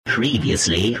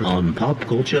Previously on Pop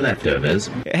Culture Leftovers.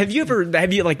 Have you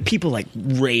like people like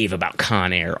rave about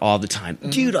Con Air all the time?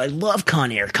 Dude, I love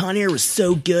Con Air. Con Air was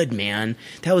so good, man.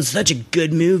 That was such a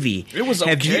good movie. It was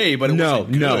okay, but it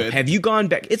wasn't good. No. Have you gone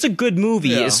back? It's a good movie.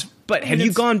 Yeah. But have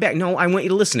you gone back? No, I want you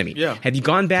to listen to me. Yeah. Have you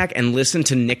gone back and listened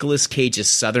to Nicolas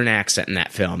Cage's Southern accent in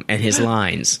that film and his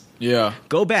lines? Yeah.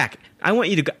 Go back. I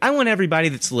want everybody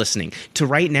that's listening to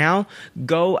right now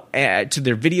go to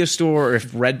their video store, or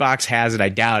if Redbox has it, I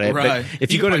doubt it. Right. But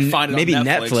if you go to maybe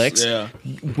Netflix, yeah.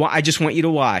 I just want you to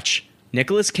watch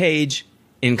Nicolas Cage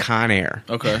in Con Air.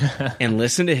 Okay. And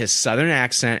listen to his Southern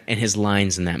accent and his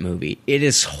lines in that movie. It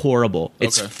is horrible.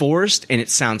 It's forced, and it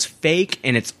sounds fake,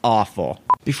 and it's awful.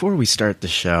 Before we start the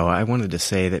show, I wanted to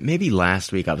say that maybe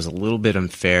last week I was a little bit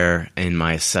unfair in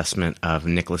my assessment of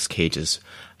Nicolas Cage's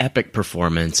epic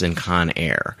performance in Con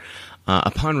Air.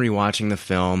 Upon rewatching the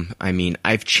film, I mean,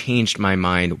 I've changed my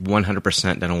mind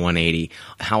 100% down a 180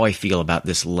 how I feel about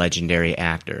this legendary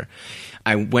actor.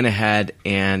 I went ahead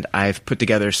and I've put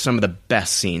together some of the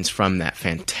best scenes from that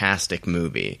fantastic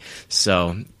movie.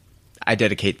 So I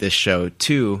dedicate this show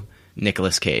to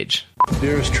Nicolas Cage.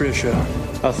 Dearest Tricia,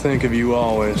 I think of you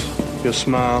always. Your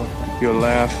smile, your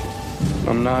laugh.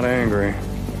 I'm not angry.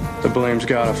 The blame's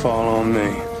gotta fall on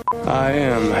me. I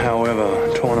am,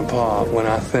 however, torn apart when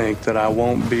I think that I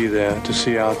won't be there to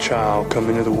see our child come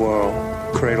into the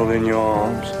world, cradled in your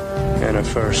arms, and her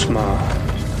first smile.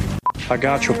 I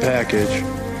got your package.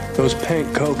 Those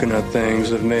pink coconut things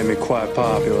have made me quite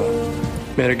popular.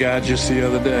 Met a guy just the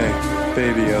other day,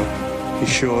 Baby-o. He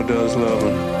sure does love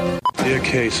him. Dear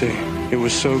Casey, it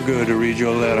was so good to read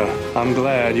your letter. I'm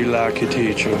glad you like your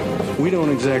teacher. We don't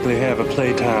exactly have a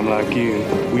playtime like you.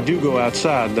 We do go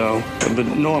outside, though, but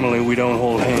normally we don't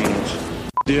hold hands.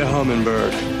 Dear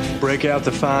Hummingbird, break out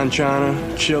the fine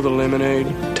china, chill the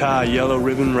lemonade, tie a yellow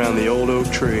ribbon around the old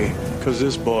oak tree, 'cause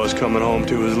this boy's coming home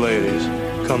to his ladies,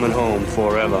 coming home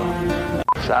forever.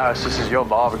 Cyrus, this is your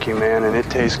barbecue, man, and it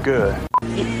tastes good.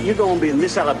 You're gonna be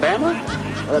Miss Alabama?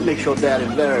 Well, that makes your daddy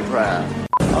very proud.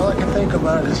 All I can think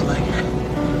about is like,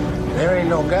 there ain't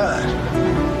no God.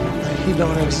 Like he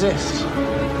don't exist.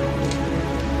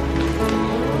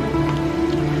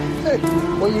 Hey,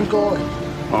 where you going?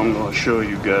 I'm gonna show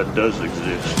you God does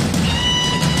exist.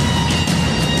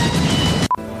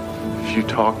 If you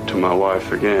talk to my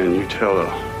wife again, you tell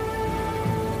her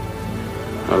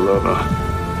I love her.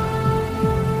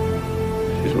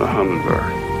 She's my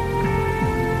hummingbird.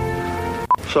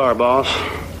 Sorry, boss,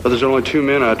 but there's only two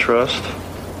men I trust.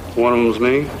 One of them's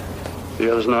me,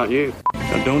 the other's not you.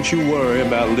 Now don't you worry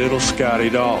about little Scotty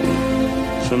Dalton.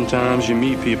 Sometimes you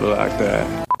meet people like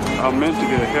that. I meant to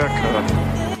get a haircut.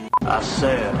 I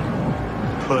said,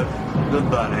 put the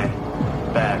bunny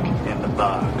back in the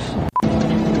box.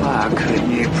 Why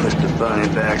couldn't you put the bunny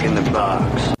back in the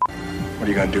box? What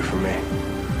are you gonna do for me?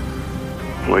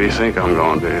 What do you think I'm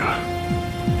gonna do?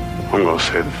 I'm gonna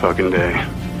save the fucking day.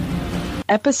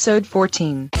 Episode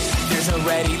 14. There's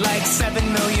already like 7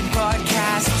 million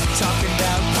podcasts talking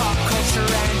about pop culture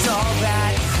and all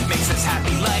that. Makes us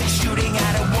happy like shooting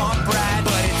at a womp rat.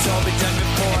 But it's all been done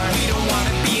before. We don't want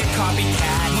to be a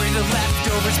copycat. We're the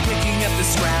leftovers picking up the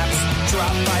scraps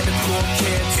dropped by the cool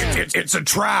kids. It's a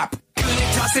trap.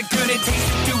 Gonna toss it, gonna taste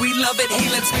it. Do we love it? Hey,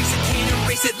 let's face it, can't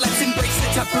erase it. Let's embrace the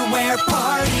Tupperware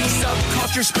party.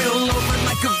 Subculture spill over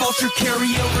like a vulture.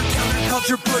 Carry over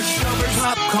counterculture, pushovers,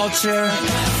 pop culture.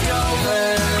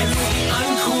 Leftovers. And for the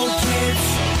uncool kids,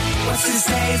 what's to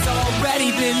say has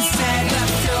already been said.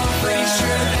 Leftovers. Pretty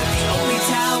sure that the only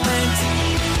talent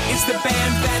is the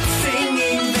band that's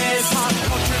singing this. Pop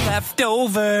culture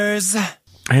leftovers.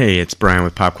 Hey, it's Brian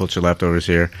with Pop Culture Leftovers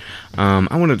here.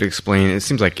 I wanted to explain, it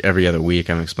seems like every other week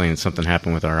I'm explaining something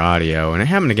happened with our audio, and it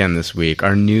happened again this week.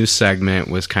 Our news segment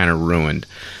was kind of ruined.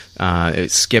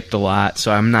 It skipped a lot,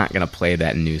 so I'm not going to play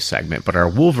that news segment, but our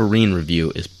Wolverine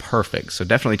review is perfect, so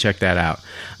definitely check that out.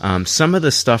 Some of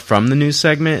the stuff from the news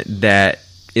segment that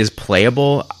is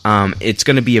playable, it's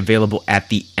going to be available at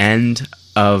the end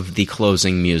of the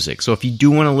closing music. So if you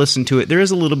do want to listen to it, there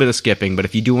is a little bit of skipping, but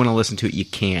if you do want to listen to it, you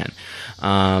can.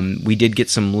 We did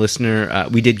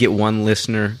get one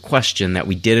listener question that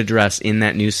we did address in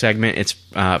that news segment. It's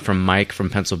from Mike from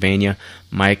Pennsylvania.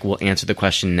 Mike will answer the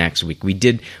question next week. We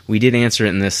did answer it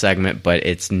in this segment, but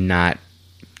it's not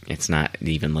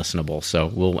even listenable.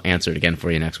 So we'll answer it again for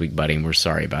you next week, buddy, and we're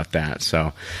sorry about that.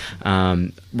 So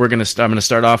I'm going to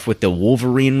start off with the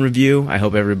Wolverine review. I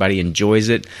hope everybody enjoys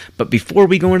it. But before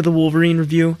we go into the Wolverine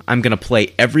review, I'm going to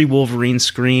play every Wolverine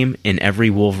scream in every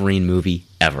Wolverine movie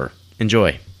ever.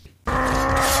 Enjoy.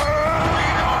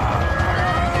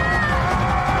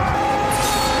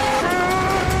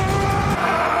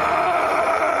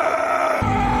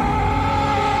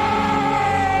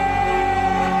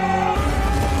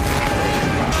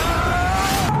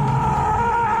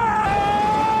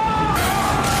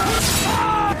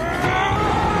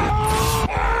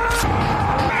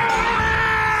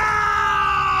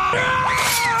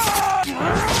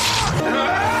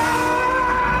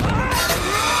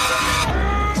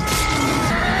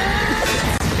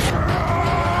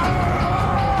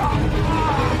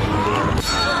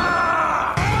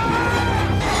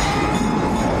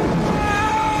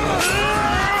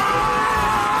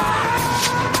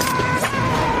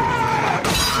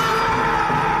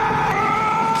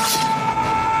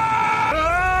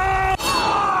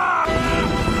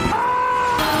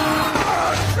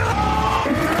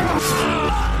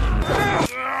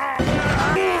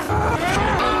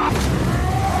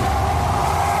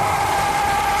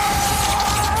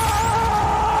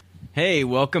 Hey,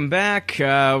 welcome back.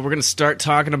 We're going to start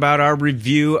talking about our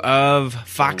review of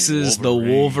Fox's The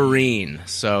Wolverine.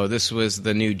 So this was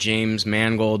the new James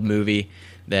Mangold movie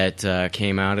that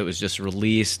came out. It was just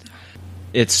released.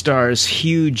 It stars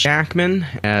Hugh Jackman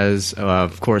as,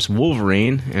 of course,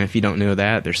 Wolverine. And if you don't know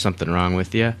that, there's something wrong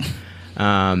with you.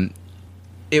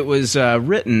 It was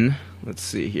written, let's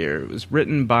see here, it was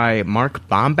written by Mark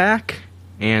Bomback,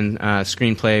 and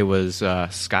screenplay was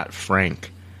Scott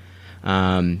Frank.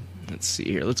 Let's see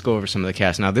here. Let's go over some of the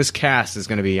cast. Now, this cast is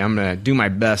going to be... I'm going to do my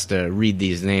best to read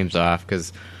these names off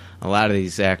because a lot of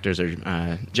these actors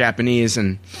are Japanese,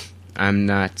 and I'm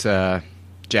not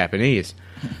Japanese.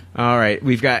 All right.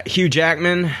 We've got Hugh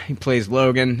Jackman. He plays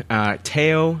Logan.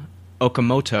 Teo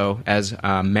Okamoto as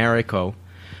Mariko.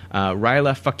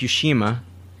 Ryla Fukushima.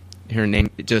 Her name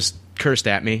just cursed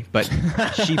at me, but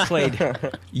she played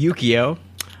Yukio.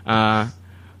 Hiroyuki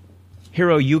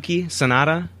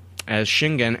Sanada as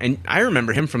Shingen, and I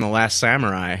remember him from The Last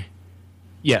Samurai.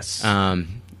 Yes.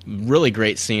 Really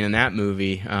great scene in that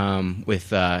movie with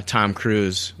Tom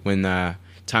Cruise when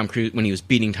he was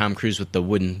beating Tom Cruise with the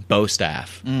wooden bow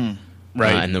staff.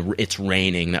 Right. And it's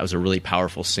raining. That was a really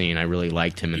powerful scene. I really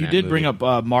liked him in that movie. You did bring up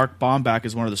Mark Bomback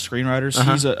as one of the screenwriters.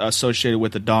 He's associated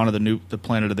with the Dawn of the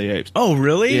Planet of the Apes. Oh,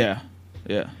 really? Yeah.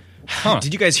 Huh.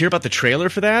 Did you guys hear about the trailer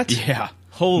for that? Yeah.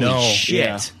 Holy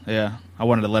shit. Yeah. I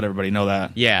wanted to let everybody know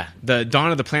that. Yeah. The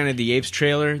Dawn of the Planet of the Apes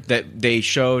trailer that they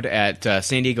showed at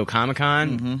San Diego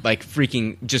Comic-Con, like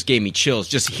freaking just gave me chills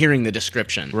just hearing the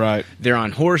description. Right. They're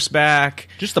on horseback.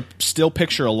 Just the still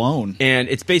picture alone. And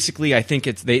it's basically, I think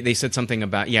it's, they said something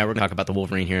about, we're going to talk about the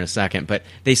Wolverine here in a second, but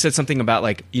they said something about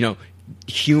like,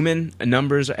 human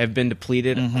numbers have been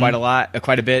depleted quite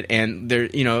a bit, and there,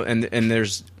 and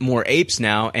there's more apes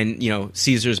now, and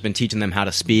Caesar's been teaching them how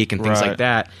to speak and things like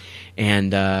that.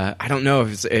 And I don't know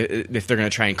if they're going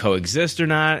to try and coexist or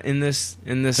not in this.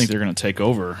 I think they're going to take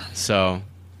over. So,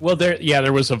 well,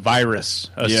 there was a virus,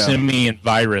 simian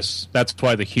virus. That's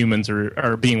why the humans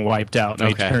are being wiped out. And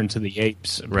they turn to the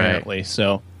apes apparently. Right.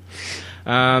 So,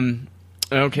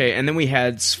 okay, and then we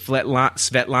had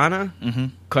Svetlana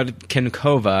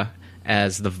Kenkova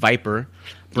as the Viper,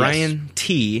 Brian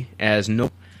T. as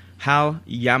No, Hal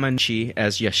Yamanchi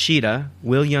as Yashida,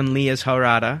 William Lee as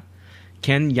Harada,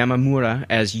 Ken Yamamura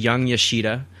as young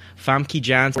Yashida, Famke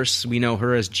Janssen, we know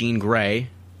her as Jean Grey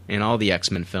in all the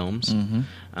X-Men films.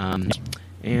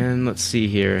 And let's see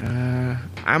here.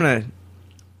 I'm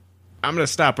gonna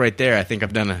stop right there. I think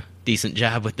I've done a decent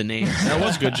job with the names. That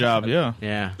was a good job, yeah.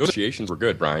 Negotiations were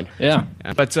good, Brian. Yeah.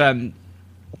 But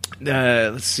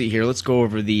let's see here. Let's go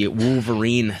over the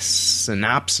Wolverine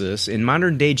synopsis. In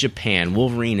modern-day Japan,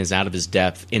 Wolverine is out of his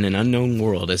depth in an unknown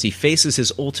world as he faces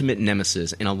his ultimate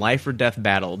nemesis in a life-or-death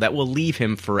battle that will leave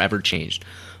him forever changed.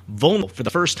 Vulnerable for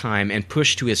the first time and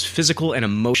pushed to his physical and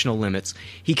emotional limits,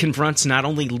 he confronts not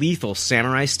only lethal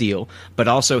samurai steel, but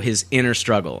also his inner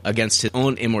struggle against his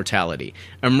own immortality,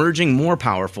 emerging more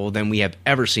powerful than we have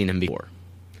ever seen him before.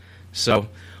 So,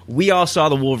 we all saw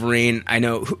the Wolverine. I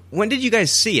know. When did you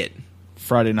guys see it?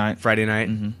 Friday night.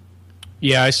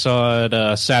 Yeah, I saw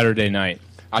it Saturday night.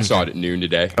 I saw it at noon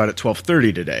today. About at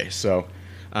 12:30 today. So,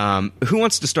 who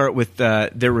wants to start with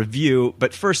their review?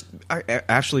 But first,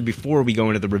 actually, before we go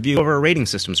into the review of our rating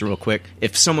systems real quick,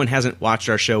 if someone hasn't watched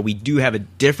our show, we do have a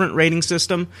different rating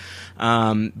system.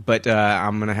 But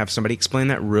I'm going to have somebody explain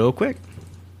that real quick.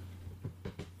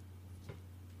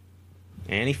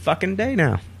 Any fucking day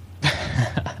now.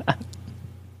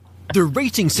 The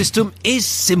rating system is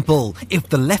simple. If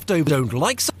the leftovers don't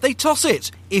like something, they toss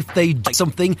it. If they like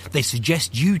something, they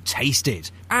suggest you taste it.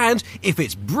 And if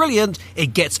it's brilliant,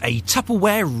 it gets a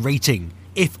Tupperware rating.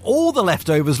 If all the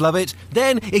leftovers love it,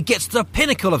 then it gets the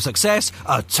pinnacle of success,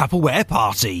 a Tupperware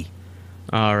party.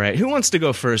 All right. Who wants to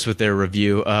go first with their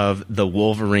review of The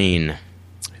Wolverine?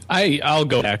 I'll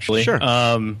go, actually. Sure.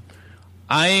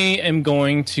 I am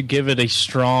going to give it a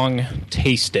strong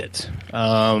taste it.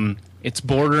 It's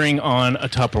bordering on a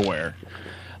Tupperware.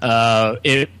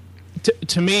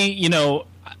 To me,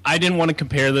 I didn't want to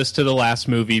compare this to the last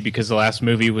movie because the last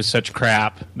movie was such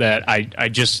crap that I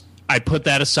I put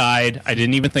that aside. I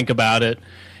didn't even think about it.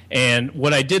 And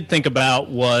what I did think about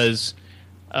was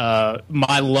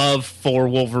my love for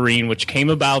Wolverine, which came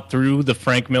about through the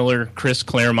Frank Miller, Chris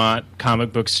Claremont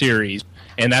comic book series.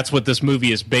 And that's what this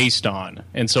movie is based on.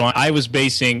 And so I was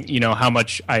basing, how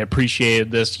much I appreciated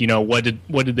this, what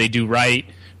did they do right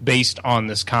based on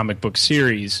this comic book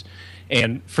series.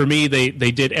 And for me, they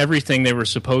did everything they were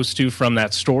supposed to from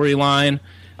that storyline.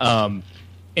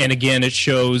 And again, it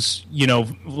shows,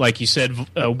 like you said,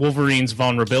 Wolverine's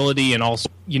vulnerability, and also,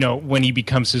 when he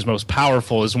becomes his most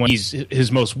powerful is when he's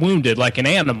his most wounded, like an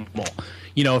animal.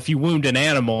 If you wound an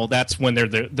animal, that's when they're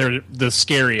the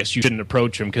scariest. You shouldn't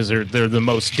approach them because they're the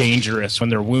most dangerous when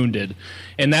they're wounded.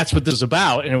 And that's what this is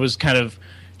about. And it was kind of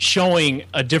showing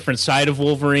a different side of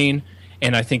Wolverine,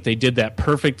 and I think they did that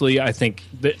perfectly. I think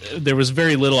there was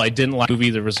very little I didn't like in the movie.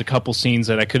 There was a couple scenes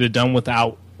that I could have done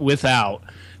without.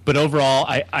 But overall,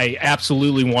 I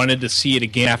absolutely wanted to see it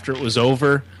again after it was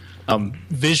over.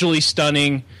 Visually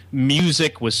stunning.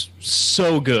 Music was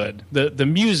so good. The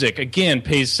music, again,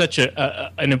 plays such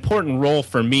an important role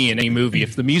for me in any movie.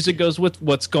 If the music goes with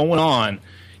what's going on,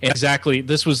 and exactly,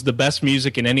 this was the best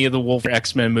music in any of the Wolverine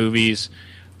X-Men movies.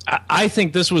 I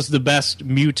think this was the best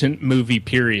mutant movie,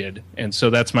 period. And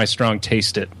so that's my strong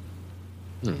taste it.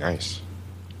 Nice.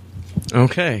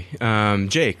 Okay.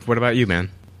 Jake, what about you,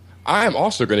 man? I am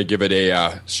also going to give it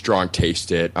a strong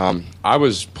taste it. I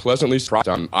was pleasantly surprised.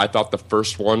 I thought the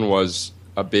first one was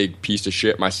a big piece of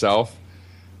shit myself.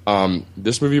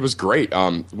 This movie was great.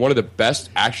 One of the best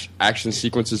action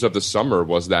sequences of the summer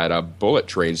was that bullet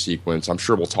train sequence. I'm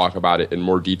sure we'll talk about it in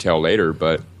more detail later,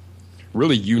 but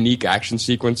really unique action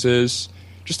sequences.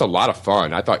 Just a lot of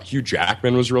fun. I thought Hugh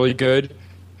Jackman was really good.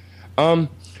 I'm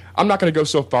not going to go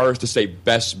so far as to say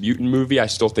best mutant movie. I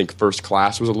still think First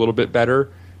Class was a little bit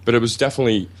better. But it was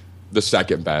definitely the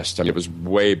second best. I mean, it was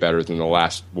way better than the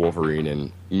last Wolverine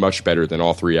and much better than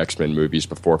all three X-Men movies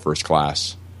before First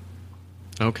Class.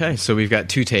 Okay, so we've got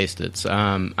two tasted.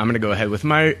 I'm going to go ahead with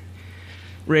my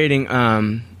rating.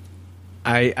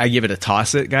 I give it a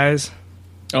toss it, guys.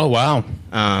 Oh, wow.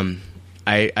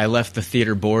 I left the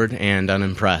theater bored and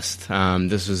unimpressed.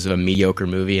 This was a mediocre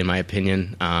movie, in my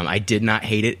opinion. I did not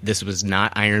hate it. This was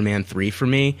not Iron Man 3 for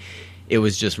me. It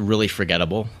was just really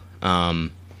forgettable.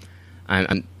 I'm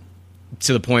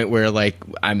to the point where,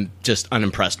 I'm just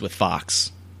unimpressed with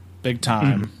Fox. Big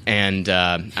time. And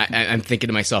I'm thinking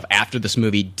to myself, after this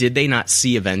movie, did they not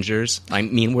see Avengers? I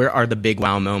mean, where are the big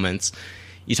wow moments?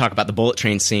 You talk about the bullet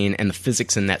train scene, and the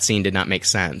physics in that scene did not make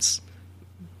sense.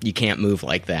 You can't move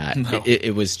like that. No.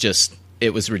 It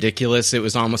was ridiculous. It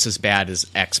was almost as bad as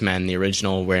X-Men, the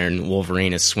original, where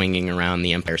Wolverine is swinging around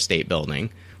the Empire State Building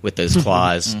with those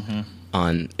claws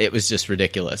on. It was just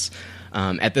ridiculous.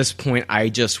 At this point, I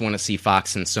just want to see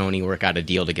Fox and Sony work out a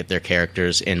deal to get their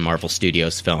characters in Marvel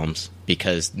Studios films,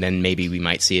 because then maybe we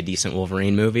might see a decent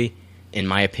Wolverine movie. In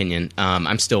my opinion,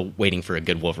 I'm still waiting for a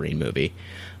good Wolverine movie.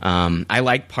 I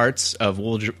like parts of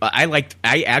Wolverine.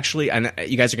 I actually, and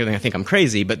you guys are going to think I'm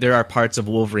crazy, but there are parts of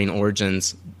Wolverine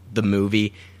Origins, the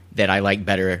movie, that I like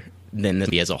better than the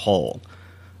movie as a whole.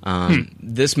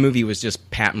 This movie was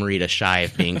just Pat Morita shy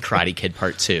of being Karate Kid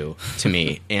Part 2 to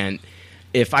me. And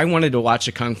if I wanted to watch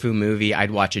a Kung Fu movie,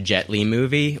 I'd watch a Jet Li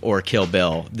movie or Kill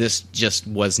Bill. This just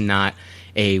was not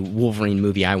a Wolverine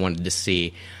movie I wanted to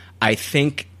see. I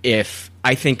think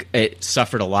it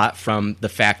suffered a lot from the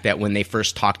fact that when they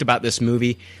first talked about this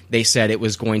movie, they said it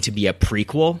was going to be a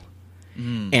prequel.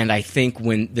 And I think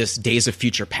when this Days of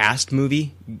Future Past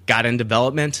movie got in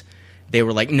development, they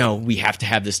were like, no, we have to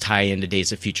have this tie into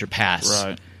Days of Future Past.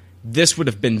 Right. This would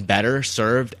have been better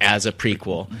served as a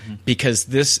prequel, because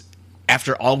this,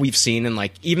 after all we've seen, and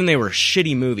even they were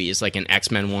shitty movies, like in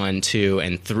X-Men 1, 2,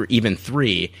 and even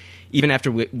 3, even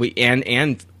after we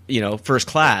and First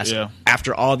Class,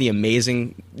 after all the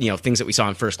amazing, things that we saw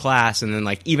in First Class, and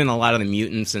then even a lot of the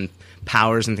mutants and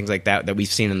powers and things like that we've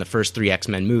seen in the first 3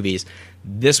 X-Men movies,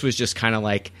 this was just kind of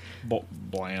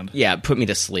bland. Yeah, put me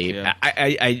to sleep. Yeah.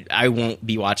 I won't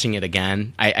be watching it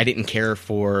again. I didn't care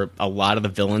for a lot of the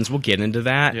villains. We'll get into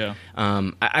that. Yeah.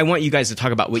 I want you guys to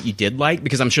talk about what you did like,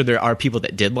 because I'm sure there are people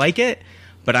that did like it,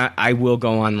 but I will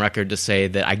go on record to say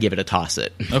that I give it a toss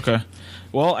it. Okay.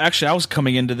 Well, actually, I was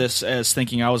coming into this as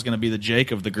thinking I was going to be the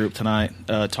Jake of the group tonight,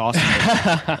 tossing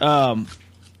it.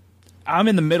 I'm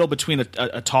in the middle between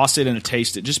a toss it and a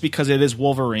taste it, just because it is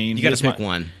Wolverine. You got to pick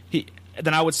one.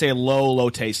 Then I would say a low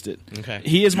taste it. Okay.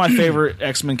 He is my favorite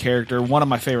X-Men character, one of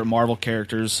my favorite Marvel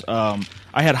characters. I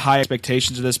had high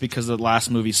expectations of this because the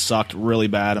last movie sucked really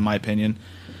bad, in my opinion.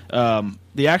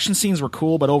 The action scenes were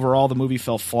cool, but overall the movie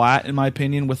fell flat, in my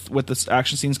opinion, with the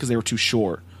action scenes because they were too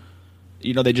short.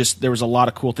 there was a lot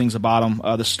of cool things about them.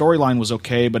 The storyline was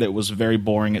okay, but it was very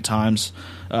boring at times.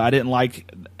 I didn't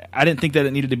think that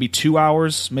it needed to be 2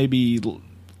 hours, maybe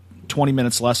 20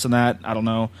 minutes less than that. I don't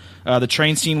know. The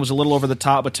train scene was a little over the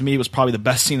top, but to me it was probably the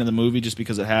best scene in the movie just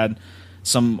because it had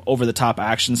some over-the-top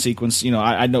action sequence.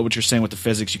 I know what you're saying with the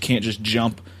physics. You can't just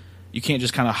jump. You can't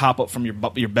just kind of hop up from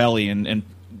your belly and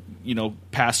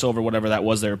pass over whatever that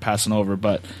was they were passing over.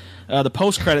 But the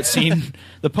post-credit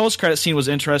scene was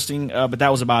interesting, but that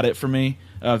was about it for me.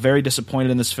 Very disappointed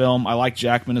in this film. I like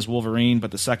Jackman as Wolverine, but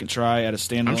the second try at a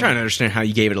standalone. I'm trying to understand how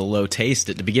you gave it a low taste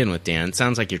to begin with, Dan. It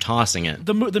sounds like you're tossing it.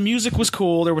 The music was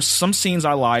cool. There was some scenes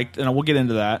I liked, and we'll get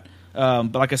into that.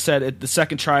 But like I said, the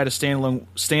second try at a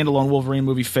standalone Wolverine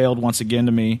movie failed once again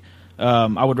to me.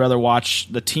 I would rather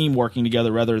watch the team working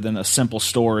together rather than a simple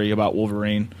story about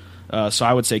Wolverine. So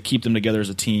I would say keep them together as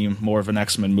a team, more of an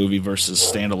X-Men movie versus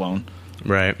standalone.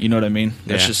 Right. You know what I mean?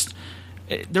 Yeah. It's just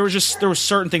there were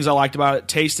certain things I liked about it.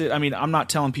 Taste it. I mean, I'm not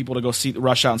telling people to go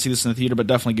rush out and see this in the theater, but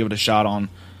definitely give it a shot on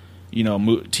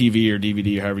TV or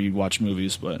DVD or however you watch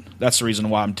movies. But that's the reason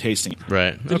why I'm tasting it.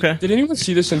 Right. Okay. Did anyone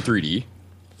see this in 3D?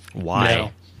 Why?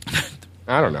 No.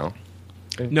 I don't know.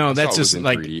 No, that's just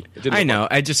like 3D. I know.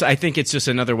 I think it's just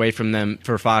another way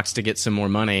for Fox to get some more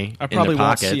money. I probably in their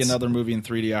won't pockets. see another movie in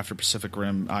 3D after Pacific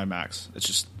Rim IMAX. It's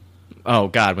just oh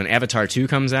god, when Avatar 2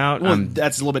 comes out,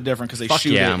 that's a little bit different because they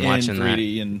shoot it in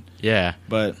 3D and yeah.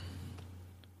 But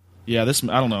yeah, this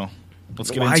I don't know.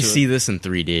 Let's get into it. I see this in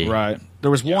 3D. Right.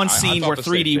 There was one scene I where the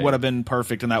 3D would have been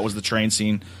perfect, and that was the train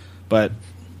scene. But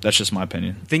that's just my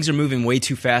opinion. Things are moving way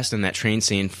too fast in that train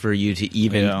scene for you to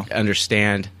even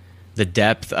understand the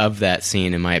depth of that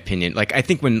scene, in my opinion. Like, I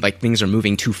think when things are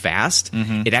moving too fast,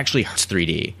 it actually hurts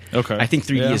 3D. Okay. I think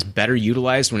 3D is better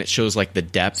utilized when it shows the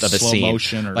depth of a Slow scene.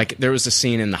 motion or... there was a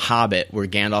scene in The Hobbit where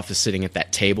Gandalf is sitting at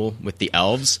that table with the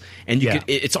elves, and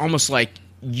it's almost like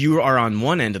you are on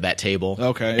one end of that table,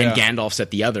 and Gandalf's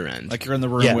at the other end. Like you're in the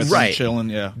room with him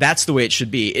chilling, That's the way it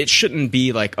should be. It shouldn't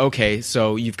be okay,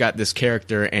 so you've got this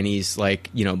character, and he's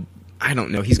I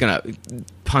don't know, he's going to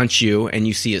punch you and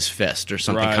you see his fist or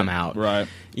something come out. Right.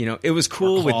 It was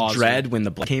cool with Dredd when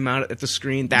the blood came out at the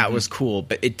screen. That was cool,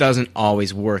 but it doesn't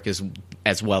always work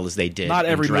as well as they did. Not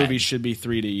every Dredd. movie should be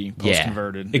 3D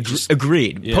post-converted.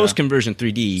 Agreed. Yeah. Post-conversion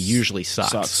 3D usually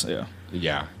sucks.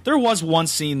 Yeah. There was one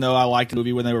scene, though, I liked in the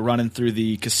movie when they were running through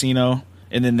the casino,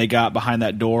 and then they got behind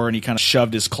that door, and he kind of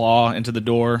shoved his claw into the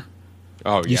door.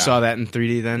 Oh, yeah. You saw that in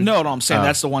 3D then? No, I'm saying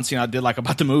that's the one scene I did like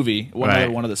about the movie. One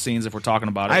of the scenes, if we're talking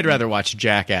about it. I'd rather watch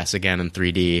Jackass again in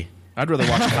 3D. I'd rather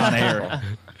watch Con Air.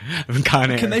 Con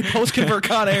Air. Can they post-convert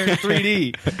Con Air to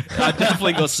 3D? I'd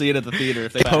definitely go see it at the theater.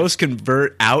 If they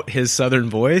post-convert out his southern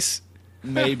voice?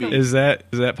 Maybe. Is that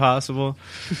possible?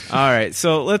 All right,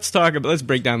 so let's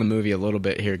break down the movie a little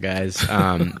bit here, guys.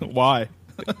 Why?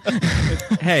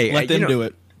 Hey, let them do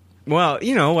it. Well,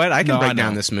 you know what? I can break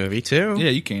down this movie too. Yeah,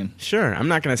 you can. Sure, I'm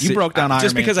not going to. You broke down Iron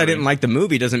just Man because 3. I didn't like the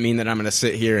movie doesn't mean that I'm going to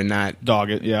sit here and not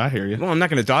dog it. Yeah, I hear you. Well, I'm not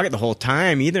going to dog it the whole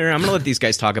time either. I'm going to let these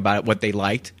guys talk about it, what they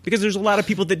liked, because there's a lot of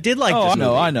people that did like this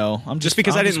movie. I know. Just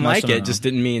because I didn't like it, just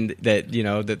didn't mean that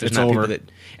that there's not people that.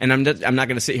 And I'm not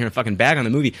going to sit here and fucking bag on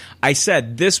the movie. I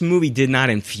said this movie did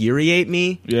not infuriate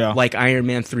me, like Iron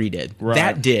Man 3 did. Right.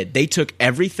 That did. They took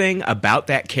everything about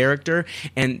that character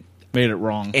and made it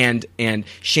wrong. And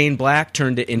Shane Black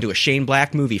turned it into a Shane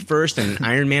Black movie first and an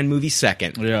Iron Man movie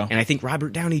second. Yeah. And I think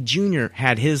Robert Downey Jr.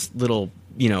 had his little,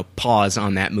 pause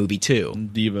on that movie too.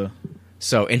 Diva.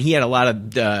 So, and he had a lot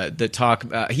of the talk.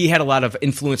 He had a lot of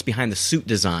influence behind the suit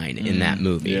design in that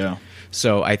movie. Yeah.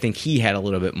 So I think he had a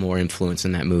little bit more influence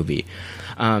in that movie.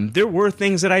 There were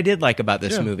things that I did like about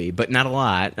this movie, but not a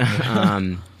lot.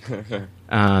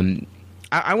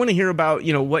 I want to hear about,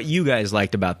 what you guys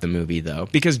liked about the movie, though,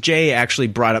 because Jay actually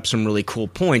brought up some really cool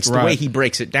points. The way he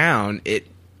breaks it down, it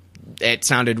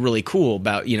sounded really cool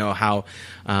about, how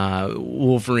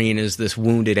Wolverine is this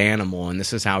wounded animal and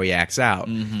this is how he acts out.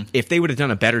 Mm-hmm. If they would have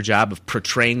done a better job of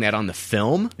portraying that on the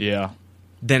film,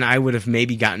 then I would have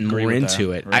maybe gotten more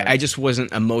into it. Right. I just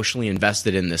wasn't emotionally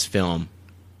invested in this film.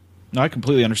 No, I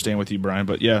completely understand with you, Brian,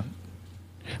 but yeah.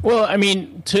 Well, I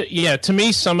mean, to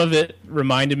me, some of it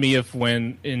reminded me of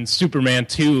when in Superman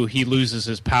 2 he loses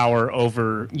his power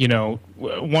over,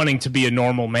 wanting to be a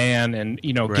normal man and,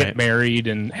 get married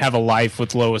and have a life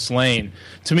with Lois Lane.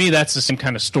 To me, that's the same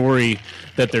kind of story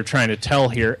that they're trying to tell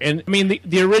here. And, I mean,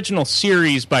 the original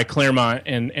series by Claremont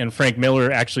and Frank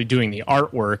Miller actually doing the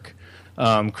artwork.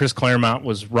 Chris Claremont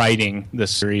was writing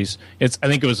this series. I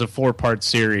think it was a 4-part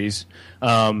series.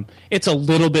 It's a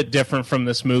little bit different from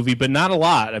this movie, but not a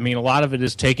lot. I mean, a lot of it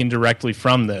is taken directly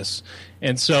from this.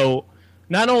 And so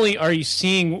not only are you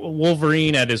seeing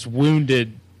Wolverine at his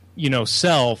wounded,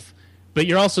 self, but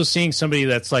you're also seeing somebody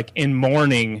that's like in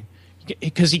mourning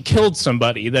because he killed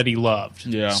somebody that he loved.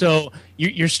 Yeah. So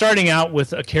you're starting out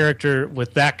with a character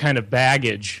with that kind of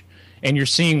baggage, and you're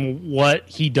seeing what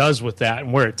he does with that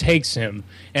and where it takes him.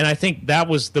 And I think that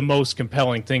was the most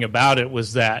compelling thing about it,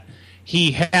 was that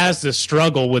he has this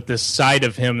struggle with this side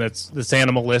of him that's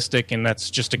animalistic and that's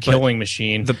just a killing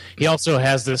machine. He also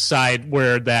has this side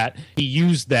where that he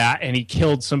used that and he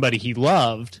killed somebody he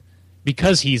loved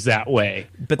because he's that way.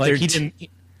 But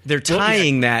they're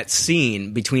tying that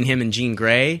scene between him and Jean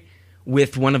Grey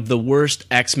with one of the worst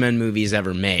X-Men movies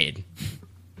ever made.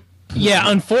 Yeah,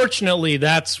 unfortunately,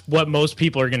 that's what most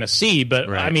people are going to see. But,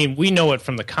 I mean, we know it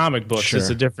from the comic books. Sure. It's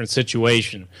a different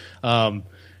situation.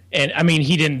 And, I mean,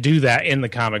 he didn't do that in the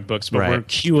comic books, but we're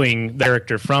cueing the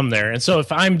character from there. And so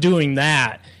if I'm doing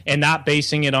that and not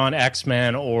basing it on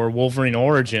X-Men or Wolverine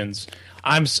Origins,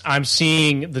 I'm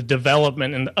seeing the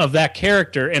development of that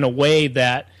character in a way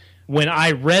that when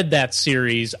I read that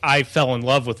series, I fell in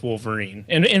love with Wolverine.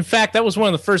 And, in fact, that was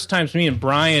one of the first times me and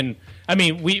Brian... I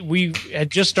mean, we had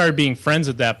just started being friends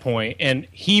at that point, and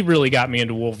he really got me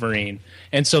into Wolverine.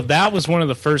 And so that was one of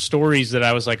the first stories that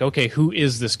I was like, okay, who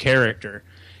is this character?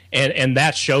 And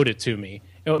that showed it to me.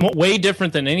 Way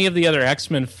different than any of the other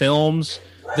X-Men films.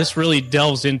 This really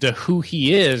delves into who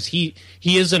he is. He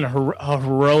is a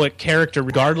heroic character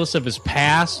regardless of his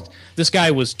past. This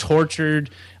guy was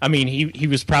tortured. I mean, he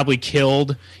was probably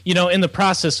killed, in the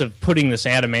process of putting this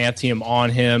adamantium on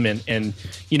him. And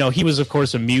he was, of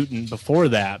course, a mutant before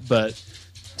that. But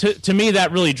to me,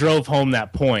 that really drove home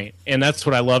that point. And that's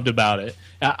what I loved about it.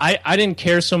 I didn't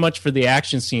care so much for the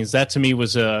action scenes. That, to me,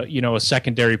 was a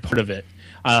secondary part of it.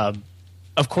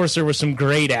 Of course, there were some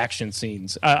great action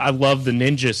scenes. I love the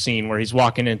ninja scene where he's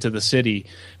walking into the city,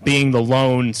 being the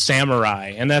lone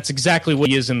samurai, and that's exactly what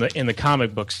he is in the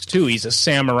comic books too. He's a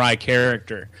samurai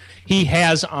character. He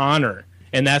has honor,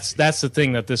 and that's the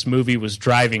thing that this movie was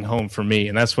driving home for me,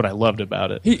 and that's what I loved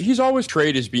about it. He's always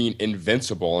portrayed as being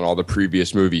invincible in all the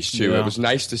previous movies too. Yeah. It was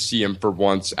nice to see him for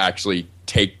once actually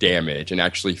take damage and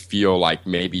actually feel like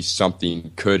maybe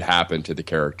something could happen to the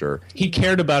character. He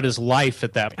cared about his life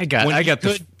at that point. I got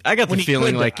the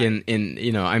feeling like in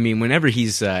I mean, whenever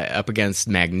he's up against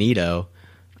Magneto,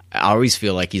 I always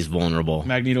feel like he's vulnerable.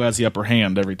 Magneto has the upper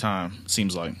hand every time,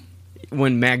 seems like.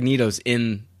 When Magneto's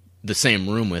in the same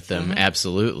room with him,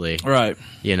 absolutely. Right.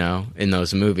 In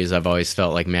those movies, I've always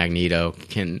felt like Magneto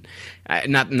can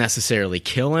not necessarily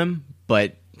kill him,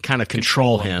 but kind of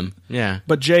control him. Yeah.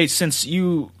 But Jay, since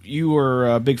you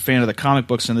were a big fan of the comic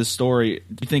books in this story,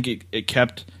 do you think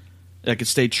it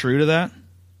stayed true to that?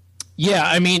 Yeah,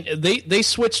 I mean, they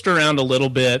switched around a little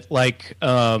bit. Like,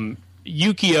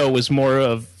 Yukio was more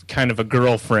of kind of a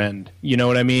girlfriend. You know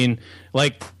what I mean?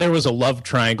 Like, there was a love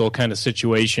triangle kind of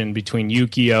situation between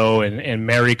Yukio and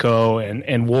Mariko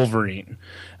and Wolverine.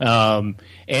 And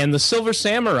the Silver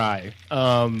Samurai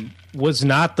was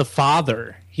not the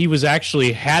father. He was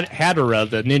actually Hadara,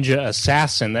 the ninja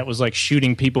assassin that was like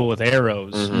shooting people with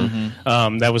arrows.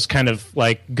 Mm-hmm. That was kind of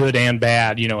like good and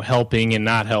bad, helping and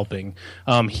not helping.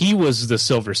 He was the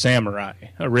Silver Samurai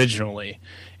originally,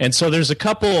 and so there's a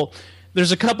couple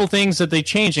things that they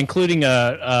changed, including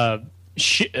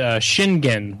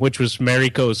Shingen, which was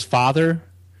Mariko's father.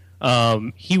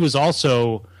 He was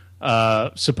also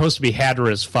supposed to be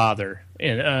Hadara's father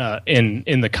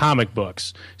in the comic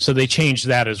books, so they changed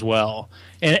that as well.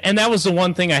 And that was the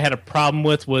one thing I had a problem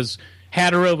with, was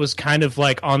Hadara was kind of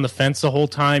like on the fence the whole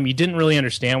time. You didn't really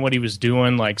understand what he was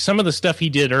doing. Like, some of the stuff he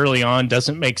did early on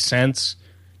doesn't make sense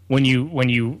when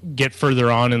you get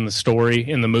further on in the story,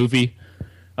 in the movie.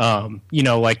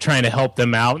 Like trying to help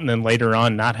them out and then later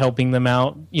on not helping them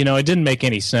out. It didn't make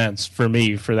any sense for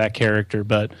me, for that character.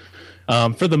 But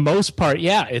for the most part,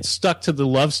 yeah, it stuck to the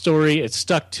love story. It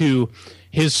stuck to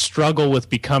his struggle with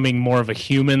becoming more of a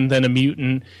human than a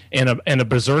mutant, and a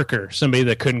berserker, somebody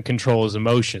that couldn't control his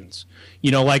emotions.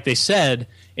 Like they said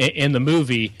in the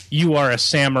movie, you are a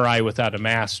samurai without a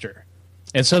master.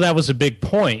 And so that was a big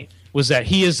point, was that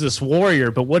he is this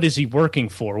warrior, but what is he working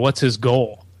for? What's his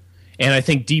goal? And I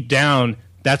think deep down,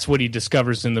 that's what he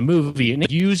discovers in the movie. And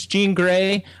use Jean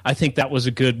Grey, I think that was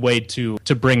a good way to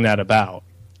bring that about.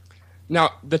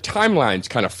 Now, the timeline's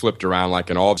kind of flipped around like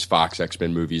in all these Fox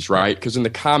X-Men movies, right? Because in the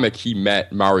comic, he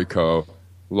met Mariko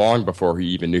long before he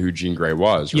even knew who Jean Grey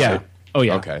was, right? Yeah. Oh,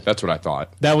 yeah. Okay, that's what I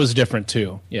thought. That was different,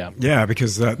 too. Yeah. Yeah,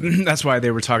 because that's why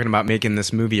they were talking about making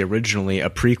this movie originally a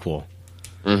prequel.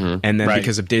 Mm-hmm. And then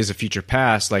because of Days of Future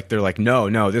Past, like they're like,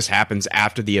 no, this happens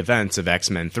after the events of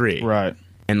X-Men 3. Right.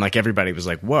 And like everybody was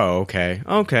like, "Whoa, okay,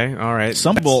 all right."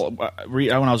 Some people,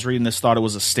 when I was reading this, thought it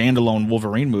was a standalone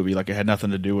Wolverine movie, like it had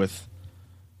nothing to do with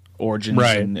Origins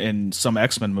and some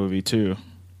X-Men movie too.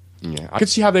 Yeah, I could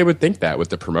see how they would think that with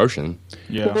the promotion.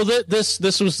 Yeah. Well,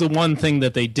 this was the one thing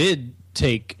that they did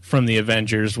take from the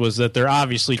Avengers, was that they're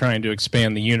obviously trying to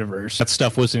expand the universe. That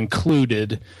stuff was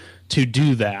included to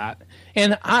do that.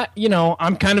 And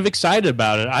I'm kind of excited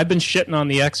about it. I've been shitting on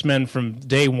the X-Men from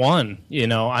day one.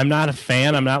 I'm not a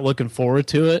fan. I'm not looking forward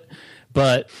to it.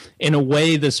 But in a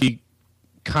way, this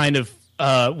kind of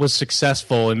was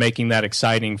successful in making that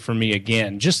exciting for me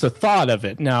again. Just the thought of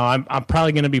it. Now, I'm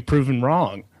probably going to be proven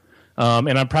wrong.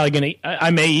 And I'm probably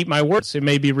I may eat my words. It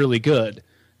may be really good.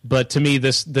 But to me,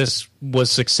 this was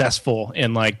successful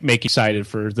in like making excited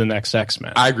for the next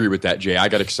X-Men. I agree with that, Jay. I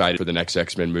got excited for the next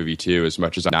X-Men movie too. As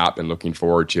much as I've not been looking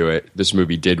forward to it, this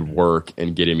movie did work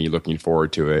in getting me looking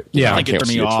forward to it. Yeah, I can't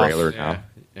see a trailer now.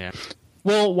 Yeah.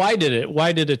 Well, why did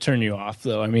it turn you off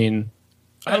though? I mean,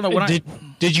 I don't know.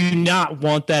 Did you not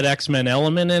want that X-Men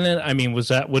element in it? I mean, would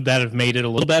that have made it a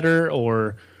little better?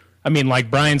 Or, I mean,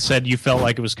 like Brian said, you felt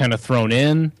like it was kind of thrown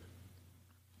in.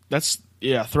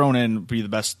 Thrown in would be the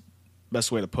best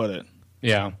way to put it.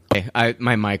 Yeah. I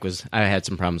had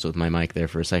some problems with my mic there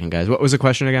for a second, guys. What was the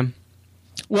question again?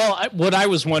 Well, what I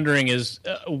was wondering is,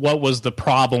 what was the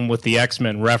problem with the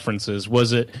X-Men references?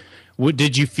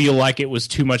 Did you feel like it was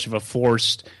too much of a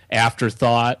forced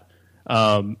afterthought?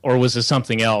 Or was it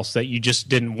something else that you just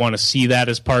didn't want to see that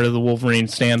as part of the Wolverine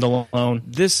standalone?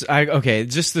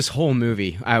 Just this whole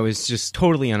movie, I was just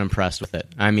totally unimpressed with it.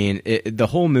 I mean, the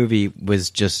whole movie was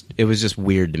just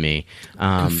weird to me.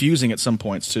 Confusing at some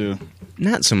points too.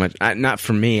 Not so much, not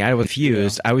for me. I was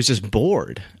confused. Yeah. I was just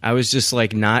bored. I was just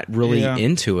like not really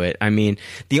into it. I mean,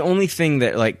 the only thing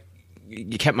that like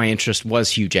kept my interest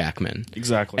was Hugh Jackman.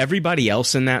 Exactly. Everybody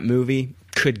else in that movie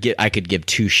I could give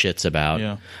two shits about.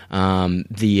 Yeah. How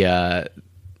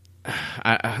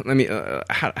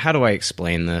do I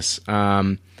explain this?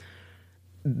 The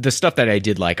stuff that I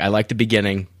did like, I liked the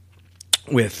beginning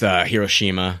with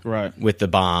Hiroshima, right, with the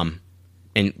bomb,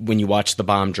 and when you watch the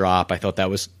bomb drop, I thought that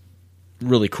was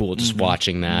really cool. Just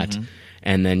watching that,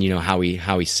 and then how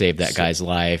he saved that guy's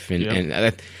life,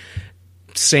 and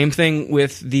same thing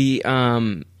with the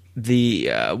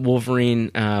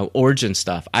Wolverine origin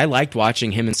stuff. I liked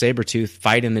watching him and Sabretooth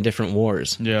fight in the different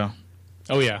wars. Yeah.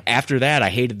 Oh, yeah. After that, I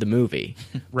hated the movie.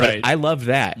 Right. But I loved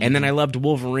that. And then I loved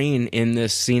Wolverine in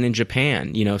this scene in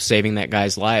Japan, saving that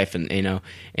guy's life. And then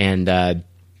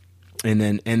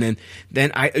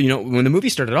I, when the movie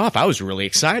started off, I was really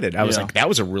excited. I was like, that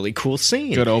was a really cool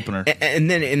scene. Good opener. And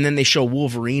then they show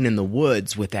Wolverine in the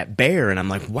woods with that bear, and I'm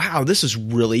like, wow, this is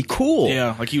really cool.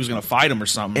 Yeah, like he was going to fight him or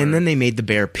something. And then they made the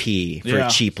bear pee for a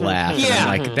cheap laugh. Yeah. And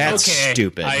I'm like, that's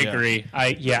stupid. I agree. I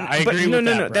agree with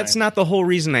that. No. That's not the whole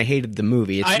reason I hated the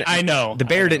movie. I know. The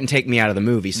bear didn't take me out of the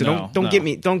movie, so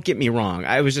don't get me wrong.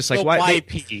 I was just like, why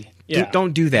pee?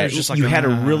 Don't do that. Just like you had a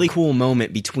really cool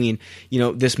moment between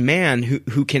this man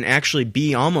who can actually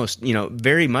be almost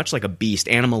very much like a beast,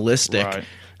 animalistic, right.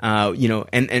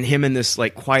 And him in this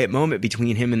like quiet moment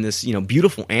between him and this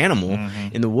beautiful animal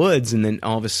in the woods, and then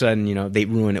all of a sudden they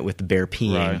ruin it with the bear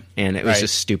peeing, and it was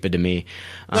just stupid to me.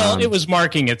 Well, it was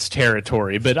marking its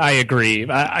territory, but I agree.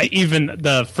 Even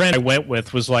the friend I went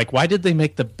with was like, "Why did they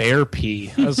make the bear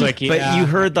pee?" I was like, "Yeah." But you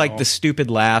heard like the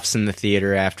stupid laughs in the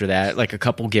theater after that, like a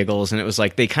couple giggles, and it was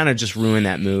like they kind of just ruined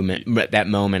that moment.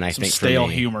 I think stale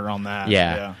humor on that.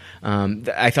 Yeah.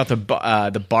 I thought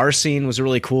the bar scene was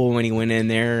really cool when he went in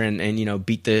there and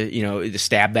beat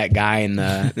stab that guy in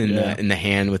the in the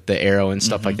hand with the arrow and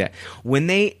stuff like that. When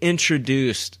they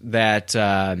introduced that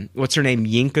what's her name,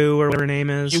 Yinko or whatever her name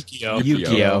is,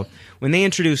 Yukio. When they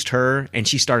introduced her and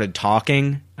she started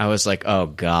talking, I was like, oh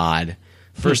god.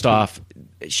 First off,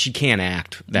 she can't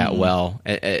act that well.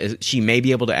 She may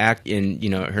be able to act in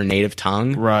her native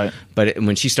tongue, right? But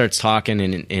when she starts talking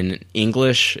in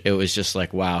English, it was just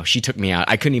like, wow, she took me out.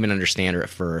 I couldn't even understand her at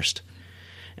first,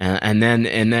 and then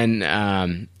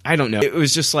I don't know. It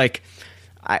was just like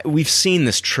we've seen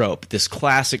this trope, this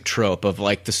classic trope of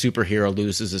like the superhero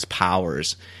loses his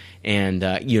powers, and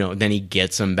then he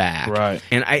gets them back, right?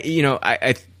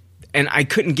 And I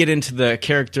couldn't get into the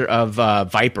character of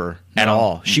Viper at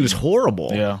all. She was horrible.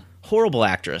 Yeah. Horrible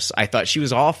actress. I thought she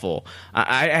was awful.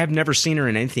 I have never seen her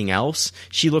in anything else.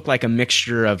 She looked like a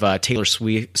mixture of Taylor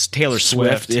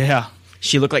Swift. Yeah.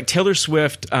 She looked like Taylor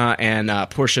Swift and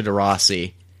Portia de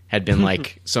Rossi had been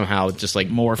like somehow just like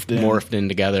morphed in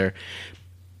together.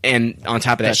 And on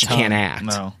top of that she can't act.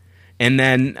 No. And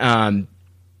then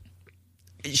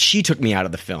she took me out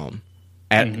of the film.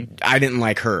 I didn't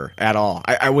like her at all.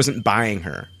 I wasn't buying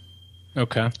her.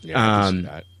 Okay. Yeah, I can see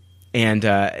that.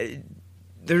 And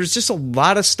there's just a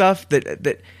lot of stuff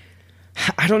that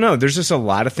I don't know. There's just a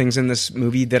lot of things in this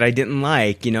movie that I didn't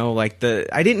like. You know, like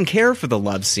I didn't care for the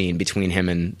love scene between him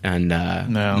and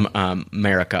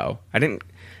Mariko. I didn't.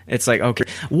 It's like, okay,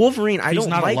 Wolverine. I He's don't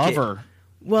not like a lover. it.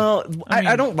 Well,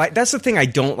 I don't like. That's the thing I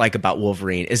don't like about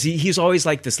Wolverine is he's always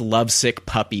like this lovesick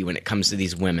puppy when it comes to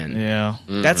these women. Yeah,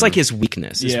 that's like his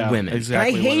weakness is women.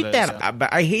 Exactly. And I hate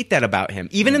that. I hate that about him.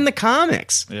 Even in the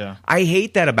comics. Yeah, I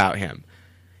hate that about him.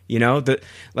 You know, that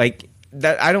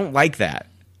I don't like that.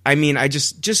 I mean, I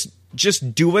just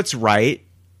do what's right,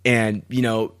 and you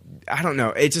know, I don't know.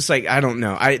 It's just like I don't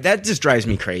know. That just drives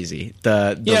me crazy.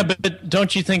 Yeah, but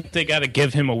don't you think they got to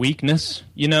give him a weakness?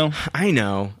 You know, I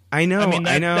know. I mean,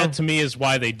 that to me is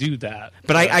why they do that.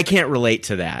 But I can't relate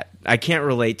to that. I can't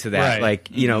relate to that. Right. Like,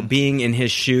 you know, being in his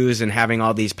shoes and having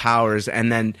all these powers,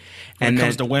 and then when it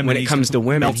comes to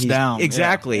women, melts down.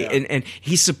 Exactly, Yeah. And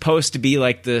he's supposed to be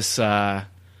like this.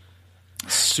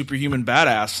 Superhuman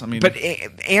badass. I mean, but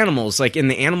animals, like in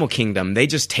the animal kingdom, they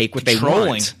just take what they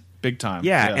want, big time.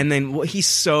 Yeah, and then he's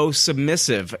so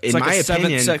submissive. It's in like my a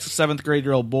opinion, seventh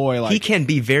grade-year-old boy. Like he can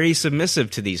be very submissive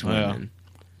to these women.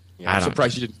 Yeah, I'm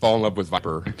surprised you didn't fall in love with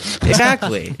Viper.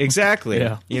 Exactly.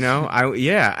 Yeah. You know,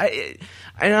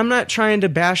 and I'm not trying to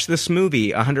bash this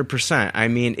movie 100%. I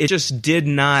mean, it just did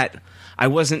not. I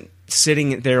wasn't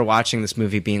sitting there watching this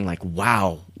movie being like,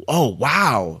 wow, oh,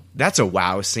 wow, that's a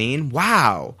wow scene.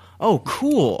 Wow. Oh,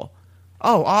 cool.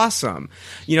 Oh, awesome.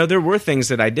 You know, there were things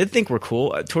that I did think were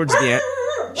cool towards the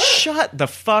end. Shut the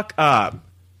fuck up.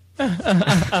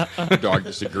 The dog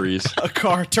disagrees. A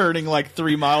car turning like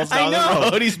 3 miles down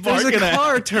the road. He's There's barking a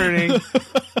car turning.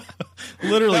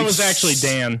 Literally, that was actually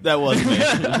Dan. That was me.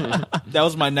 That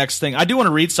was my next thing. I do want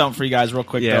to read something for you guys real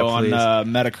quick, though, please. on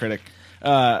Metacritic.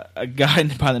 A guy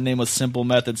by the name of Simple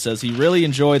Method says he really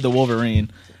enjoyed The Wolverine.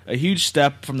 A huge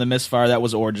step from the misfire that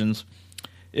was Origins.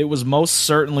 It was most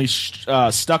certainly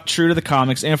stuck true to the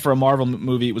comics, and for a Marvel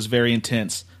movie, it was very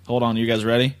intense. Hold on, you guys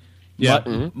ready?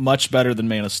 Yeah. Much better than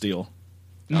Man of Steel.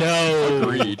 No.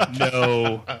 Agreed.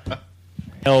 No.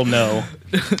 Hell no.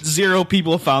 0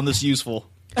 people have found this useful.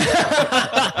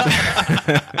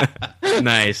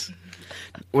 Nice.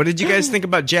 What did you guys think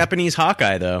about Japanese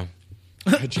Hawkeye, though?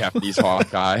 Japanese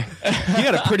Hawkeye. He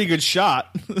had a pretty good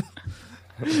shot.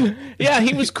 Yeah,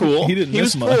 he was cool. He didn't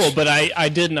was miss much. cool, but I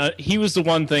didn't. He was the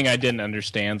one thing I didn't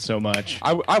understand so much.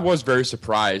 I was very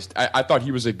surprised. I thought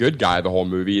he was a good guy the whole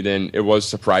movie. Then it was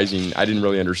surprising. I didn't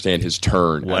really understand his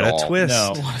turn. What at a all. twist.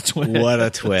 No. What a twist. What a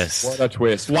twist. What a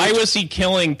twist. Why was he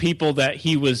killing people that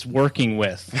he was working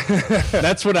with?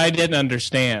 That's what I didn't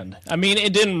understand. I mean,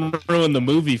 it didn't ruin the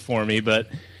movie for me, but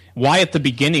why at the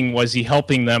beginning was he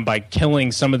helping them by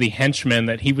killing some of the henchmen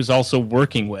that he was also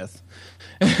working with?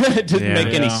 It didn't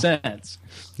make any sense.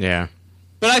 Yeah.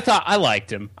 But I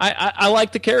liked him. I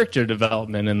liked the character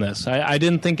development in this. I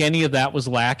didn't think any of that was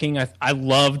lacking. I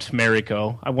loved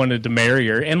Mariko. I wanted to marry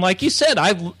her. And like you said,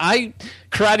 I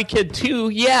Karate Kid 2,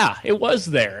 yeah, it was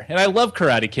there. And I love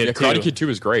Karate Kid 2. Karate Kid 2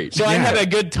 is great. So I had a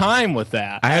good time with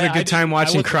that. I had a good time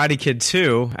watching Karate Kid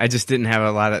 2. I just didn't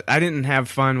have I didn't have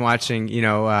fun watching,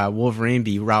 Wolverine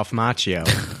be Ralph Macchio.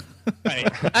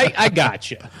 Right. I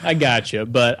got you.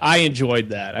 But I enjoyed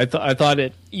that. I thought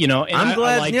it. And I'm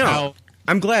glad. I liked how.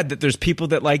 I'm glad that there's people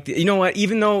that like. You know what?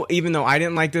 Even though I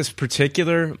didn't like this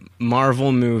particular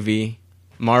Marvel-based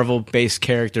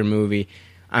character movie,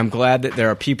 I'm glad that there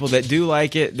are people that do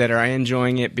like it, that are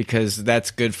enjoying it, because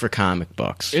that's good for comic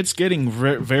books. It's getting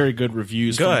very good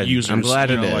reviews from users. I'm glad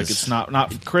it is. Like it's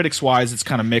not critics wise. It's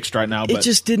kind of mixed right now. But it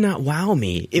just did not wow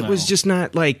me. It was just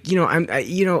not like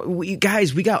we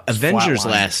got Avengers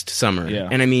last summer,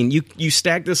 and I mean you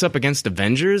stack this up against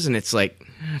Avengers, and it's like,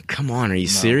 come on, are you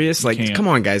serious? Like, come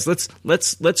on, guys,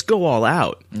 let's go all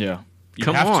out. Yeah,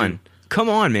 Come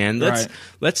on, man.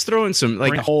 Let's throw in some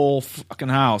bring the whole fucking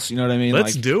house. You know what I mean?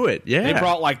 Let's do it. Yeah. They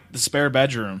brought like the spare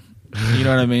bedroom. You know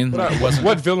what I mean?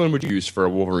 What villain would you use for a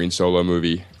Wolverine solo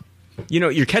movie?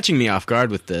 You're catching me off guard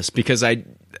with this, because I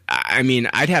mean,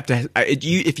 I'd have to.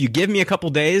 If you give me a couple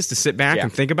days to sit back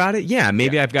and think about it,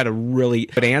 maybe I've got a really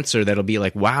good answer that'll be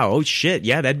like, wow, oh shit,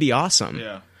 yeah, that'd be awesome.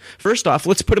 Yeah. First off,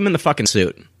 let's put him in the fucking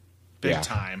suit. Big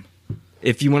time.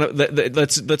 If you want to,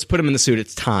 let's put him in the suit.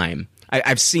 It's time.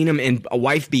 I've seen him in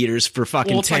wife beaters for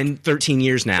fucking 13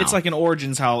 years now. It's like in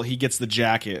Origins how he gets the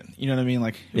jacket. You know what I mean?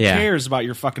 Like, who cares about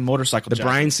your fucking motorcycle jacket? The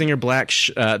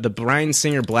Bryan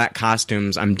Singer black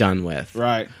costumes I'm done with.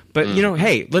 Right. But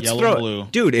hey, let's Yellow, blue.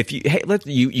 Dude, if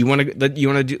you want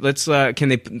to do, let's can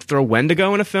they throw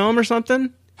Wendigo in a film or something?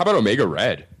 How about Omega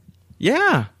Red?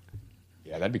 Yeah.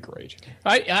 Yeah, that'd be great.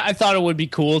 I thought it would be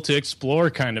cool to explore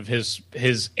kind of his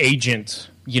agent,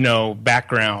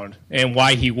 background and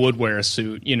why he would wear a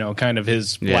suit, kind of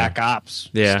his black ops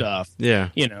stuff.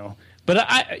 Yeah. But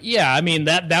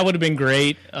that would have been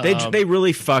great. They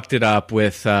really fucked it up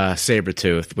with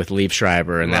Sabretooth, with Liev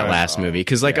Schreiber in that last movie.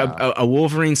 Because a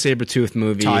Wolverine Sabretooth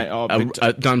movie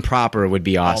done proper would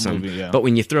be awesome. Movie, But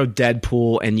when you throw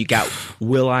Deadpool and you got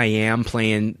Will.i.am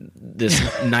playing this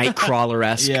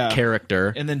Nightcrawler-esque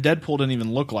character. And then Deadpool didn't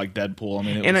even look like Deadpool. I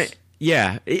mean,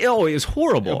 it was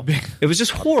horrible. It was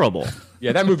just horrible.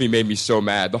 Yeah, that movie made me so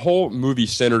mad. The whole movie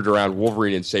centered around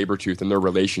Wolverine and Sabretooth and their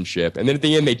relationship. And then at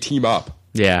the end, they team up.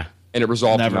 Yeah. And it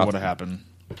resolved Never would have happened.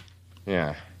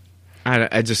 Yeah.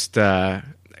 I just...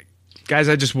 guys,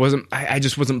 I just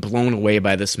wasn't blown away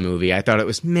by this movie. I thought it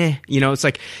was meh. It's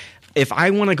like, if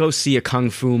I want to go see a Kung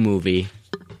Fu movie,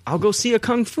 I'll go see a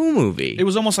Kung Fu movie. It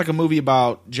was almost like a movie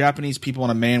about Japanese people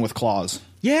and a man with claws.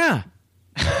 Yeah.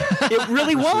 It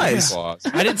really was.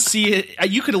 I didn't see it.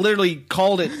 You could have literally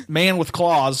called it Man with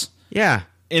Claws. Yeah.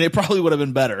 And it probably would have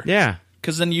been better. Yeah.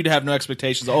 Because then you'd have no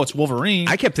expectations. Oh, it's Wolverine.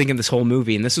 I kept thinking this whole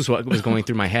movie, and this is what was going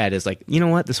through my head, is like, you know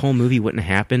what? This whole movie wouldn't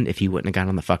have happened if he wouldn't have got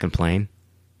on the fucking plane.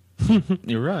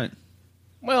 You're right.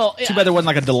 Well, too bad there wasn't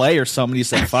like a delay or something. He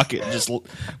said, fuck it, and just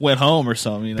went home or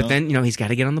something. But then, he's got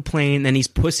to get on the plane. Then he's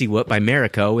pussy whooped by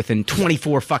Mariko within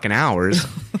 24 fucking hours.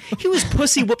 He was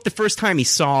pussy whooped the first time he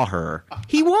saw her.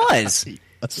 He was.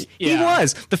 He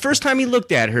was. The first time he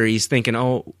looked at her, he's thinking,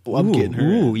 oh, I'm getting her.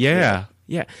 Ooh, yeah.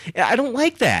 I don't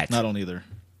like that. I don't either.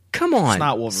 Come on. It's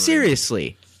not Wolverine.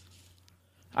 Seriously.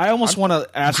 I almost want to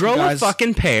ask you guys... Grow a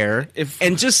fucking pair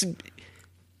and just...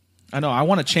 I know. I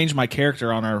want to change my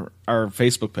character on our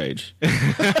Facebook page.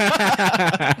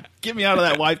 Get me out of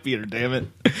that wife beater, damn it.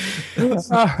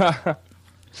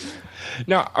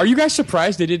 Now, are you guys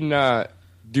surprised they didn't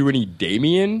do any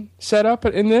Damien setup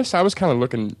in this? I was kind of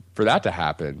looking for that to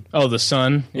happen. Oh, the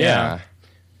son? Yeah.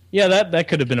 Yeah, that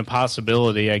could have been a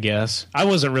possibility, I guess. I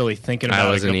wasn't really thinking about it.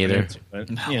 I wasn't either.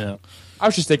 I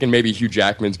was just thinking maybe Hugh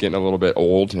Jackman's getting a little bit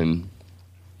old, and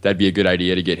that'd be a good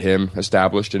idea to get him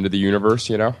established into the universe,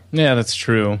 Yeah, that's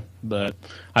true. But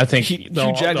I think Hugh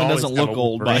Jackman doesn't look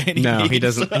old by any means. No, he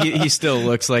doesn't. He still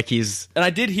looks like he's... And I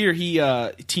did hear he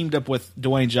teamed up with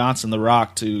Dwayne Johnson, The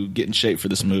Rock, to get in shape for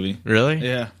this movie. Really?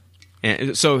 Yeah.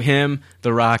 And so him,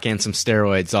 The Rock, and some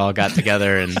steroids all got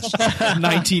together and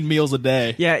 19 meals a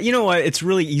day. Yeah, you know what? It's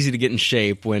really easy to get in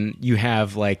shape when you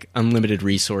have like unlimited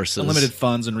resources, unlimited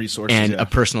funds and resources, and a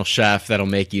personal chef that'll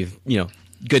make you,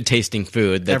 good tasting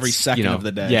food that's, every second of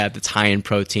the day. Yeah, that's high in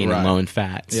protein and low in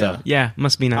fat. So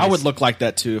must be nice. I would look like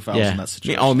that too if I was in that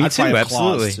situation. Oh, me I'd too,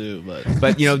 absolutely. Too,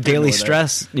 but daily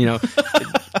stress,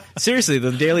 seriously,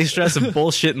 the daily stress of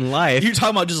bullshit in life. You're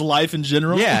talking about just life in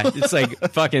general? Yeah, it's like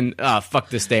fucking, fuck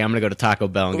this day. I'm going to go to Taco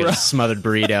Bell and get a smothered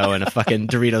burrito and a fucking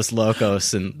Doritos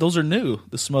Locos. And those are new,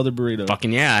 the smothered burrito.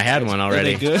 Fucking yeah, I had one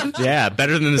already. Are they good? Yeah,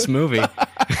 better than this movie.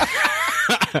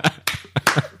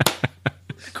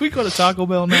 Can we go to Taco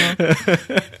Bell now?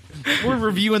 We're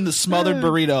reviewing the smothered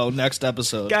burrito next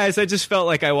episode. Guys, I just felt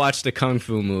like I watched a Kung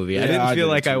Fu movie. I didn't feel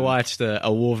like I watched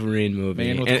a Wolverine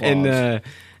movie. Man with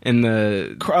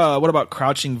claws. What about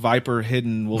Crouching Viper,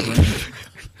 Hidden Wolverine?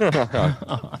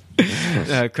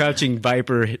 Crouching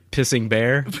Viper, Pissing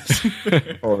Bear.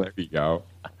 Oh, there you go.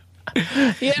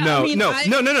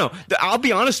 No. I'll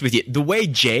be honest with you. The way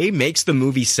Jay makes the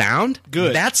movie sound,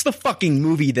 good. That's the fucking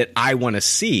movie that I want to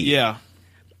see. Yeah.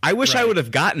 I wish I would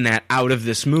have gotten that out of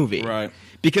this movie. Right.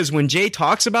 Because when Jay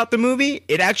talks about the movie,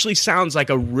 it actually sounds like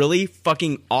a really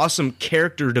fucking awesome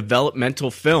character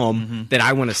developmental film that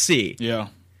I want to see. Yeah.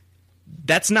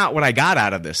 That's not what I got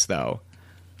out of this, though.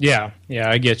 Yeah,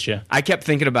 I get you. I kept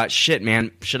thinking about, shit,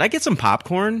 man, should I get some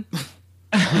popcorn?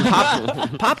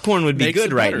 Popcorn would be Makes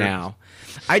good right now.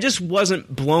 I just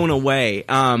wasn't blown away.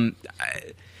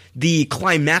 The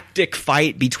climactic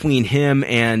fight between him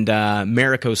and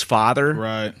Mariko's father,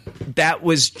 right? That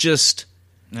was just,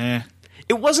 it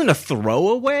wasn't a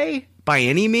throwaway by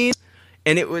any means,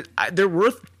 and it was. There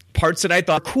were parts that I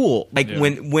thought cool, like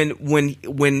when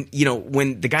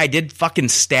the guy did fucking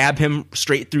stab him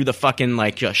straight through the fucking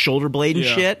shoulder blade and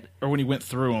shit, or when he went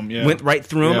through him, went right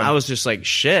through him. I was just like,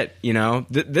 shit,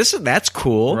 that's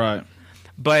cool, right?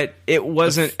 But it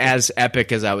wasn't as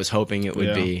epic as I was hoping it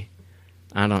would be.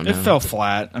 I don't know. It fell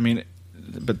flat. I mean,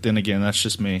 but then again, that's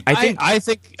just me. I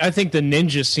think the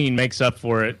ninja scene makes up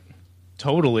for it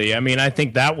totally. I mean, I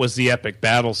think that was the epic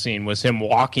battle scene, was him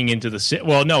walking into the city.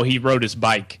 Well, no, he rode his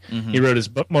bike. He rode his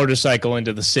motorcycle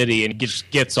into the city and just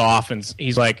gets off, and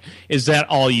he's like, "Is that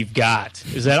all you've got?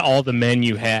 Is that all the men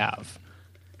you have?"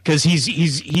 because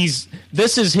he's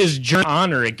this is his journey to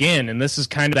honor again, and this is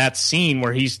kind of that scene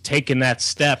where he's taking that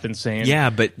step and saying, yeah,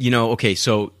 but okay,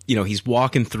 so he's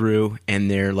walking through and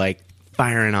they're like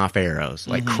firing off arrows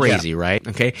like crazy, right?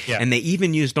 Okay, and they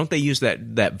even don't they use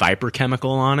that Viper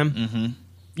chemical on him?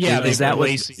 Yeah, is that what?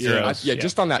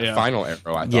 Just on that final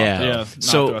arrow. I thought. Yeah.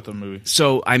 Throughout the movie.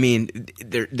 So I mean,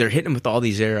 they're hitting him with all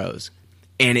these arrows,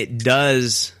 and it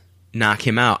does knock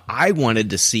him out. I wanted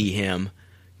to see him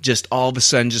just all of a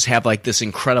sudden just have like this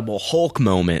incredible Hulk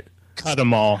moment. Cut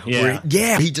them all.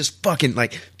 He just fucking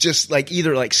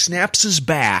either like snaps his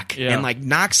back and like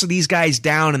knocks these guys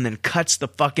down and then cuts the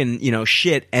fucking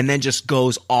shit and then just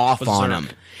goes off on them.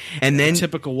 And then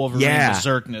typical Wolverine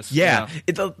berserkness. Yeah.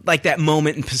 It's like that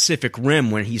moment in Pacific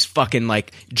Rim when he's fucking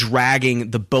like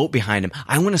dragging the boat behind him.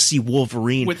 I want to see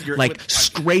Wolverine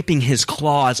scraping his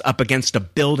claws up against a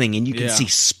building and you can see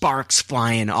sparks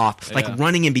flying off, like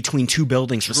running in between two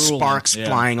buildings with sparks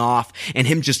flying off and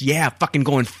him just fucking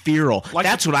going feral.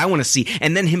 That's what I want to see.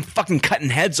 And then him fucking cutting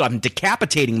heads off and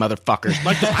decapitating motherfuckers.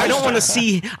 I don't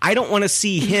want to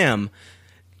see him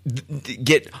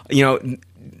get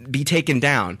be taken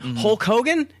down. Hulk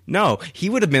Hogan? No, he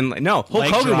would have been Hulk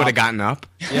Hogan would have gotten up.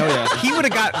 He would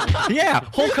have got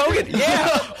Hulk Hogan.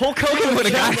 Yeah, Hulk Hogan would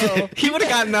have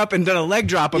gotten up and done a leg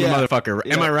drop on the motherfucker.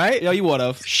 Am I right? Yeah, you would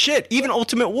have. Shit, even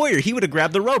Ultimate Warrior, he would have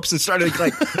grabbed the ropes and started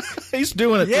like he's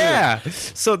doing it. Yeah, too.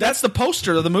 So that's the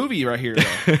poster of the movie right here.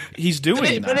 Though. He's doing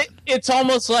it. But it's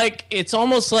almost like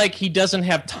he doesn't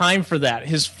have time for that.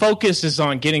 His focus is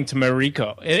on getting to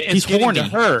Mariko. He's getting horny. to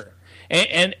her.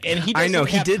 And he I know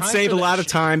he did save a lot of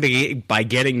time by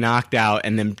getting knocked out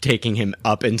and then taking him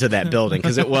up into that building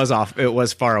because it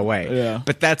was far away. Yeah,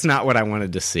 but that's not what I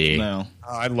wanted to see. No,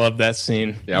 I love that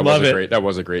scene. Yeah, that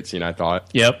was a great scene. I thought.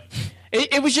 Yep,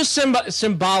 it was just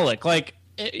symbolic. Like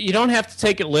you don't have to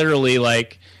take it literally.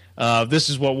 Like this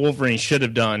is what Wolverine should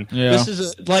have done. Yeah. This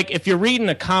is like if you're reading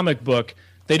a comic book.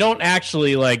 They don't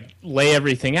actually like lay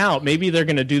everything out. Maybe they're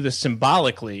going to do this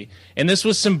symbolically. And this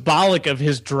was symbolic of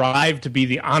his drive to be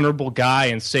the honorable guy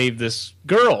and save this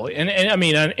girl. And I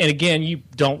mean, and again, you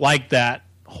don't like that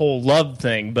whole love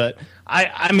thing, but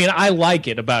I mean, I like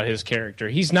it about his character.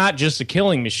 He's not just a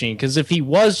killing machine, because if he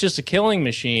was just a killing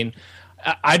machine,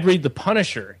 I'd read The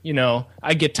Punisher.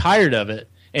 I'd get tired of it.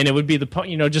 And it would be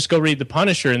just go read The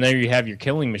Punisher, and there you have your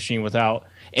killing machine without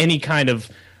any kind of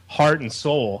heart and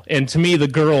soul. And to me, the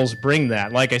girls bring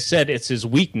that. Like I said, it's his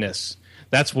weakness.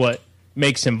 That's what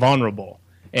makes him vulnerable.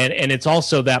 And it's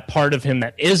also that part of him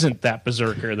that isn't that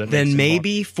berserker. Then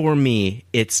maybe for me,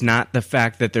 it's not the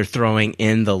fact that they're throwing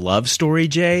in the love story,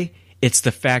 Jay. It's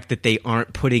the fact that they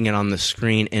aren't putting it on the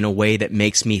screen in a way that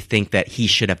makes me think that he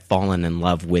should have fallen in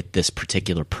love with this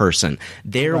particular person.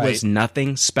 There was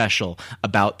nothing special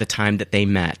about the time that they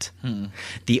met.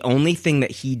 The only thing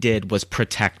that he did was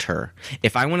protect her.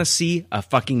 If I want to see a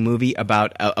fucking movie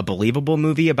about a believable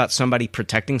movie about somebody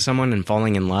protecting someone and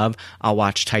falling in love, I'll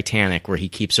watch Titanic, where he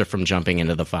keeps her from jumping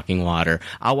into the fucking water.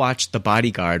 I'll watch The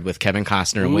Bodyguard with Kevin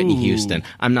Costner and Whitney Houston.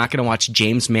 I'm not going to watch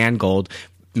James Mangold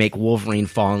make Wolverine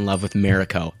fall in love with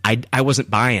Mariko. I wasn't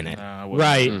buying it.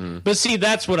 Right. Mm-hmm. But see,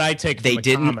 that's what I take from They the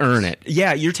didn't comics. earn it.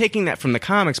 Yeah, you're taking that from the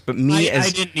comics, but I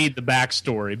didn't need the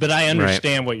backstory, but I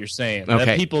understand what you're saying. Okay.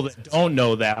 That people that don't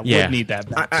know that would need that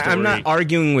backstory. I'm not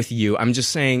arguing with you. I'm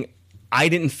just saying I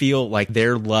didn't feel like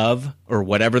their love or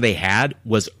whatever they had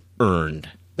was earned.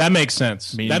 That makes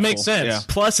sense. Meaningful. That makes sense. Yeah.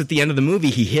 Plus, at the end of the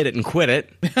movie, he hit it and quit it.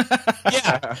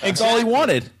 Yeah, that's all he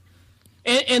wanted.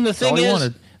 And the thing is,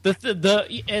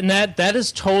 that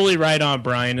is totally right on,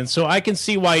 Brian. And so I can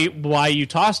see why you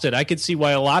tossed it. I could see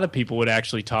why a lot of people would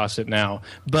actually toss it now.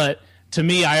 But to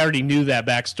me, I already knew that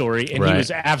backstory, and he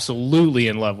was absolutely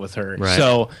in love with her. Right.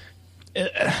 So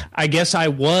I guess I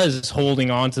was holding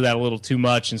on to that a little too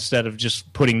much instead of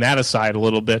just putting that aside a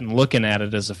little bit and looking at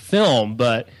it as a film.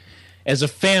 But as a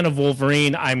fan of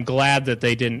Wolverine, I'm glad that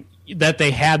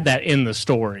they had that in the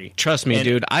story. Trust me,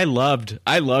 dude. I loved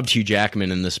Hugh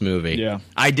Jackman in this movie. Yeah,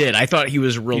 I did. I thought he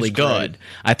was really good.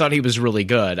 I thought he was really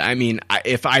good. I mean,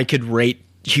 if I could rate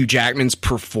Hugh Jackman's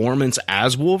performance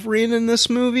as Wolverine in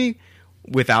this movie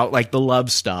without like the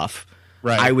love stuff,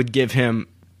 I would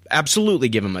absolutely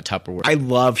give him a Tupperware. I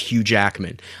love Hugh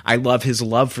Jackman. I love his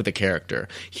love for the character.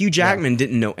 Hugh Jackman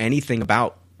didn't know anything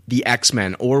about the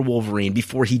X-Men or Wolverine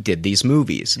before he did these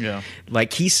movies. Yeah.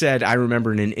 Like he said, I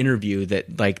remember in an interview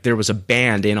that like there was a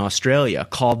band in Australia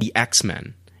called the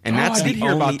X-Men. And that's I the did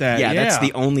hear only, about that. Yeah, that's Yeah.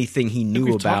 the only thing he knew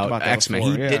we've talked about that X-Men.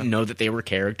 before, He yeah. didn't know that they were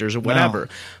characters or whatever.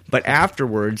 But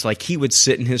afterwards, like, he would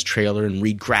sit in his trailer and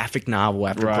read graphic novel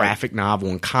after Right. graphic novel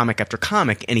and comic after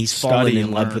comic, and he's Study fallen in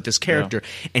and love learn. with this character.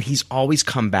 And he's always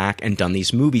come back and done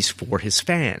these movies for his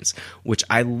fans, which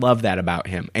I love that about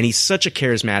him. And he's such a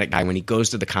charismatic guy when he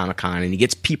goes to the Comic-Con and he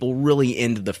gets people really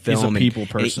into the film. He's a and- people and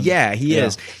person. he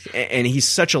is. And he's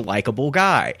such a likable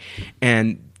guy.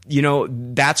 And you know,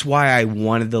 that's why I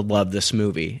wanted to love this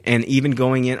movie. And even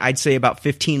going in, I'd say about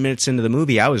 15 minutes into the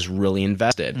movie, I was really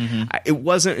invested. It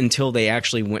wasn't until they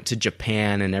actually went to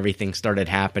Japan and everything started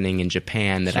happening in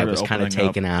Japan that I Started was kind of opening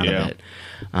up. taken out Yeah.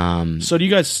 of it. So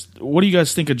what do you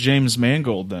guys think of James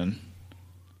Mangold then?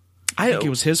 I think it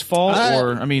was his fault,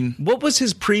 or I mean, what was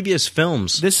his previous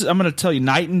films? I'm going to tell you,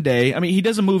 Night and Day. I mean, he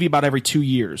does a movie about every 2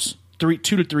 years, 2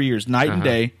 to 3 years. Night and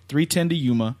Day, 3:10 to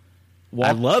Yuma.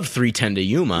 I love 3:10 to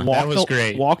Yuma. That was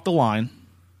great. Walk the Line.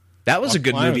 That was a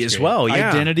good Line movie was as great. well. Yeah.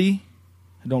 Identity.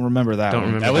 I don't remember that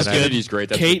one. That was good. Kennedy's great.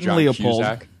 That's Kate with and John Leopold.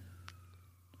 Cusack.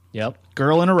 Yep.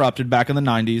 Girl Interrupted back in the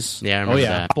 90s. Yeah, I remember yeah.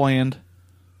 that. Bland.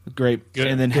 Great. Good,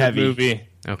 and then good Heavy. movie.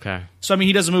 Okay. So I mean,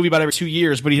 he does a movie about every 2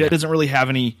 years, but he doesn't really have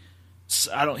any.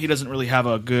 He doesn't really have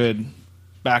a good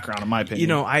background, in my opinion. You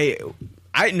know,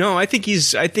 I think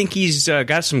he's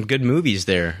got some good movies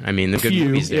there. I mean, the good Few,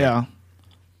 movies there. yeah.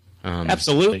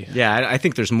 Absolutely. Yeah, I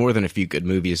think there's more than a few good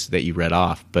movies that you read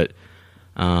off, but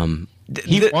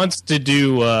He wants to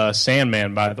do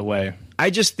Sandman, by the way. I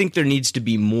just think there needs to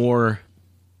be more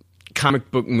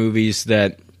comic book movies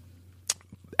that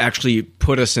actually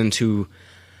put us into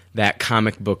that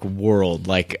comic book world.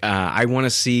 Like, I want to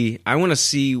see. You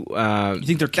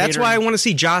think they're That's catering- why I want to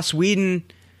see Joss Whedon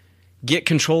get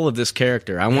control of this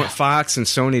character. I want Fox and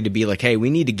Sony to be like, hey, we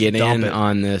need to get Dump in it.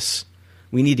 on this.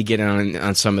 We need to get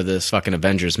on some of this fucking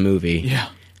Avengers movie. Yeah.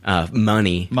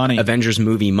 Money. Avengers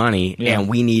movie money. Yeah. And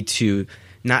we need to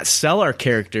not sell our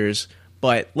characters,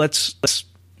 but let's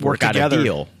work out together. a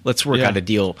deal. Let's work Yeah. out a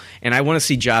deal. And I want to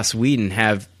see Joss Whedon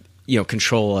have,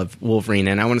 control of Wolverine,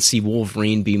 and I want to see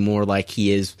Wolverine be more like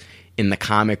he is in the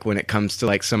comic when it comes to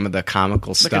like some of the comical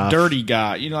Like stuff. a dirty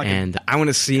guy, like and I want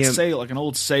to see him like an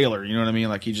old sailor. You know what I mean?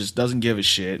 Like he just doesn't give a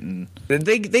shit. And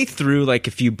They threw like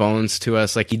a few bones to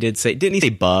us, like he did say. Didn't he say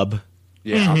bub?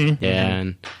 Yeah. Yeah,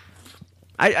 and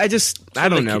I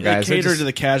don't know, guys. They cater to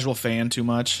the casual fan too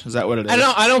much. Is that what it is?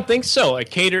 I don't think so. It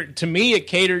catered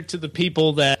to the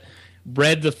people that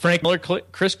read the Frank Miller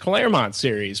Chris Claremont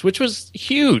series, which was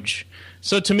huge.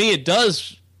 So to me, it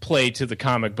does play to the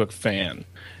comic book fan.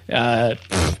 Like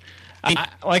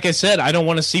I said, I don't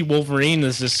want to see Wolverine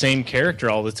as the same character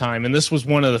all the time. And this was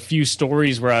one of the few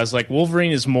stories where I was like,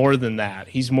 Wolverine is more than that.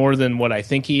 He's more than what I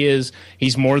think he is.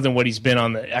 He's more than what he's been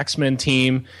on the X-Men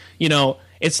team.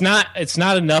 It's not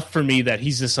enough for me that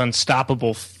he's this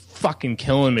unstoppable fucking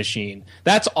killing machine.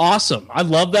 That's awesome. I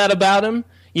love that about him.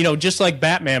 Just like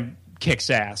Batman kicks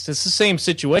ass. It's the same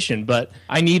situation, but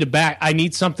I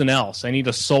need something else. I need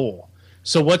a soul.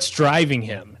 So what's driving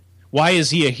him? Why is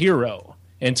he a hero?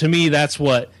 And to me, that's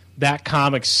what that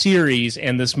comic series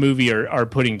and this movie are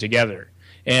putting together.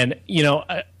 And,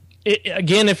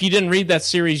 again, if you didn't read that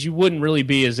series, you wouldn't really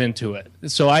be as into it.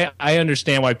 So I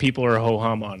understand why people are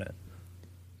ho-hum on it.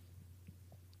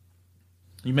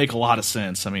 You make a lot of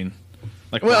sense. I mean,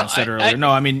 like Brian said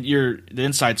earlier. The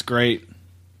insight's great.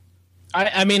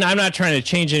 I mean, I'm not trying to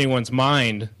change anyone's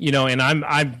mind, and I'm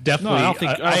definitely. No, I don't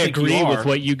think agree you are. with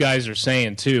what you guys are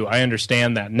saying too. I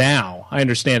understand that now.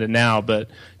 But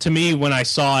to me, when I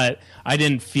saw it, I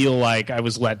didn't feel like I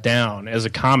was let down as a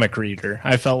comic reader.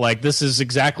 I felt like this is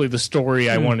exactly the story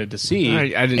I wanted to see, I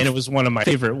didn't, and it was one of my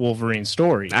favorite Wolverine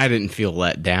stories. I didn't feel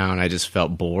let down. I just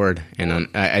felt bored, and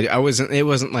I wasn't. It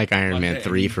wasn't like Iron Man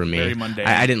 3 for me. Very mundane.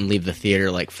 I didn't leave the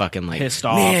theater like fucking like Pissed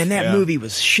off. Man, that Yeah. movie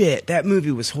was shit. That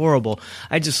movie was horrible.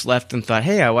 I just left and thought,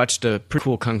 hey, I watched a pretty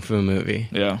cool kung fu movie.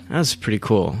 Yeah. That was pretty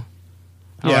cool.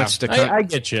 I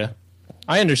get you.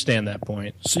 I understand that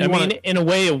point. So I mean, in a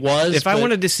way, it was. If I but-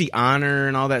 wanted to see Honor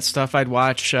and all that stuff, I'd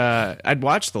watch The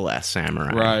Last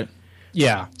Samurai. Right.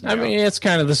 Yeah, I mean it's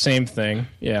kind of the same thing.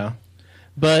 Yeah,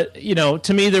 but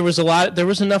to me there was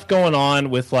enough going on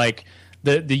with like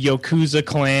the Yakuza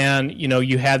clan.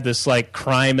 You had this like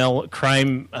crime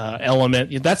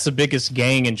element. That's the biggest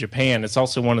gang in Japan. It's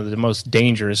also one of the most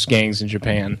dangerous gangs in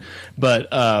Japan. But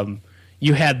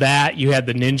you had that. You had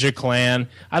the ninja clan.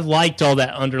 I liked all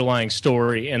that underlying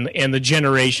story and the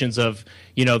generations of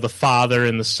the father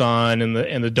and the son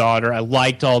and the daughter. I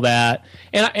liked all that,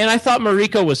 and I thought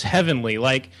Mariko was heavenly.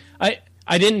 Like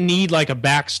I didn't need like a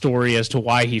backstory as to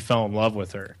why he fell in love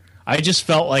with her. I just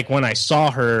felt like when I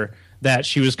saw her that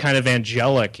she was kind of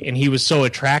angelic, and he was so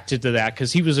attracted to that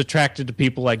because he was attracted to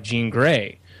people like Jean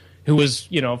Grey, who was,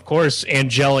 of course,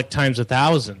 angelic times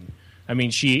 1,000. I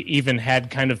mean, she even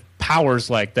had kind of powers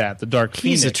like that, the Dark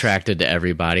Phoenix. He's attracted to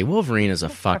everybody. Wolverine is a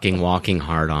fucking walking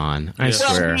hard-on. I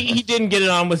swear. He didn't get it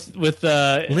on with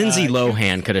Lindsay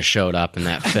Lohan could have showed up in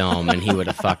that film, and he would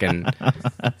have fucking...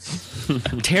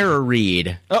 Tara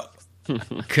Reid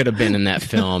could have been in that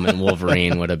film, and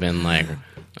Wolverine would have been like,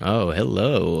 oh,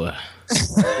 hello.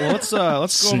 Well,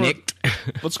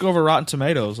 let's go over Rotten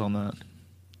Tomatoes on that.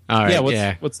 All right,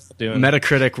 what's that doing?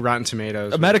 Metacritic, Rotten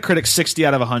Tomatoes. Metacritic 60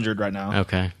 out of 100 right now.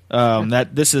 Okay.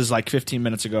 This is like 15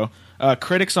 minutes ago.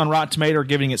 Critics on Rotten Tomato are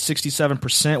giving it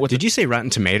 67%. Did you say Rotten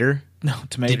Tomato? No,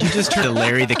 Tomato. Did you just turn to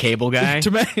Larry the Cable Guy?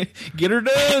 Get her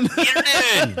done. Get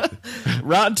her done.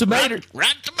 Rotten Tomatoes.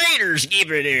 Rotten Tomatoes, give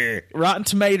her there.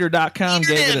 RottenTomato.com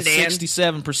gave it a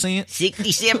 67%.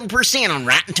 67% on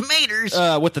Rotten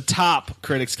Tomatoes. With the top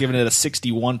critics giving it a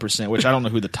 61%, which I don't know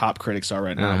who the top critics are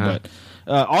right now, but...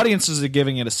 audiences are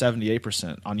giving it a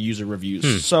 78% on user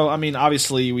reviews. So, I mean,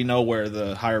 obviously, we know where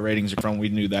the higher ratings are from. We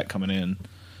knew that coming in.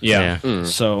 Yeah.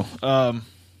 So,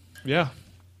 yeah.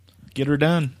 Get her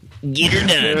done. Get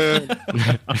her done.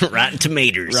 Rotten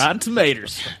Tomatoes. Rotten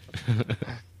Tomatoes.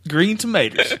 Green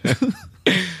tomatoes.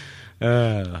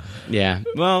 Yeah.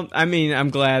 Well, I mean,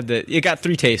 I'm glad that you got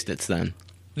 3 Taste-Its then.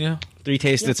 Yeah. 3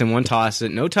 Taste-Its and 1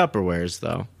 Toss-It. No Tupperwares,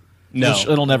 though. No.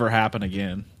 It'll never happen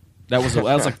again. That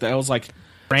was like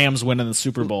Rams winning the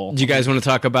Super Bowl. Do you guys want to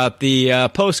talk about the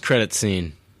post-credit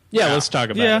scene? Yeah, let's talk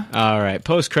about it. All right,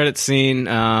 post-credit scene.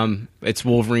 It's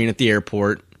Wolverine at the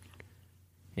airport,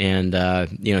 and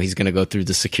he's going to go through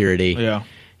the security. Yeah,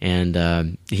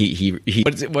 and he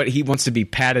he wants to be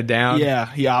patted down. Yeah,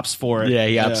 he opts for it. Yeah,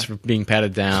 he opts for being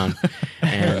patted down.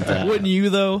 And wouldn't you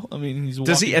though? I mean,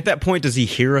 does he at that point? Does he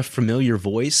hear a familiar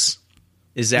voice?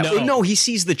 Is that no? He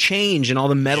sees the change and all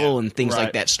the metal and things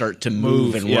like that start to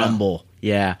move and rumble.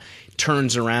 Yeah,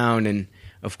 turns around and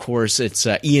of course it's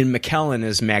Ian McKellen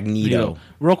as Magneto.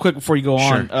 Real quick before you go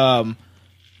on,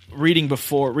 reading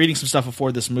some stuff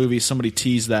before this movie, somebody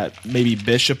teased that maybe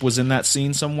Bishop was in that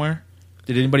scene somewhere.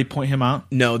 Did anybody point him out?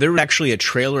 No, there was actually a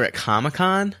trailer at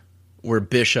Comic-Con where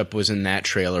Bishop was in that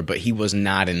trailer, but he was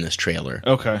not in this trailer.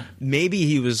 Okay. Maybe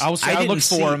he was... I looked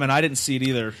for him, and I didn't see it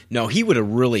either. No, he would have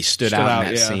really stood out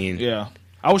in that scene. Yeah.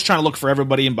 I was trying to look for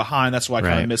everybody in behind. That's why I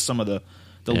kind of missed some of the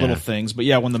little things. But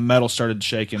yeah, when the metal started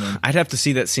shaking... I'd have to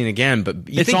see that scene again, but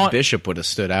you think Bishop would have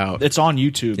stood out. It's on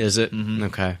YouTube. Is it? Mm-hmm.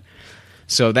 Okay.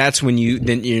 So that's when you're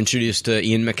introduced to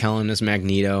Ian McKellen as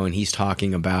Magneto, and he's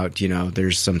talking about,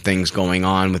 there's some things going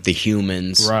on with the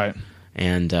humans. Right.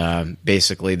 And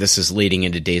basically, this is leading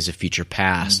into Days of Future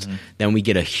Past. Mm-hmm. Then we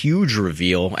get a huge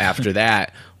reveal after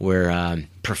that where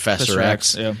Professor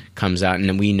X comes out, and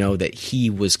then we know that he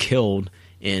was killed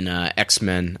in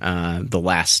X-Men The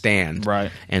Last Stand.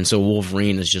 Right. And so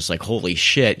Wolverine is just like, holy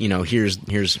shit,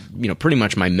 here's pretty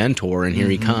much my mentor, and here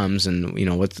he comes, and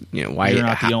why you're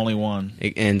not the only one.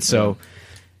 And so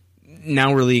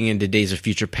now we're leading into Days of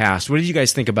Future Past. What did you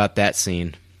guys think about that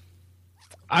scene?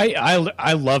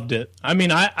 I loved it. I mean,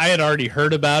 I had already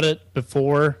heard about it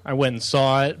before I went and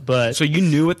saw it, but... So you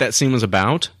knew what that scene was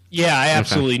about? Yeah, I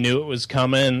absolutely knew it was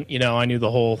coming. I knew the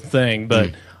whole thing,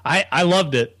 but I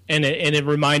loved it, and it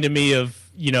reminded me of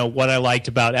what I liked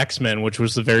about X-Men, which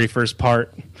was the very first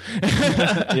part.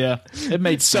 Yeah, it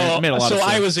made sense. It made a lot of sense. So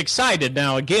I was excited.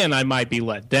 Now, again, I might be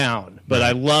let down, but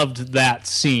I loved that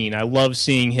scene. I loved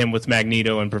seeing him with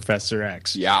Magneto and Professor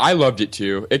X. Yeah, I loved it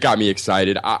too. It got me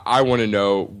excited. I want to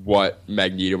know what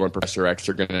Magneto and Professor X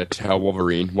are going to tell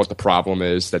Wolverine, what the problem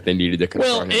is that they needed to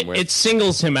confront him with. It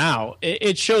singles him out.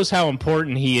 It shows how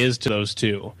important he is to those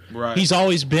two. Right. He's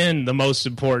always been the most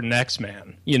important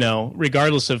X-Man,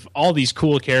 regardless of all these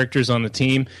cool characters on the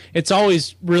team. It's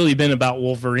always really been about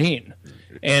Wolverine.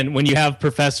 And when you have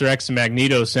Professor X and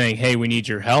Magneto saying, hey, we need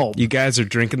your help. You guys are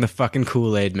drinking the fucking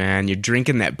Kool-Aid, man. You're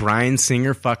drinking that Bryan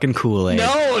Singer fucking Kool-Aid.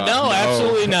 No,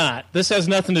 absolutely not. This has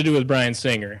nothing to do with Bryan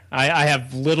Singer. I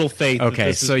have little faith.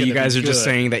 Okay, so you guys are just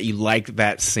saying that you liked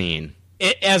that scene.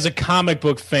 As a comic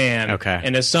book fan,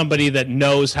 and as somebody that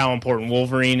knows how important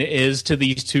Wolverine is to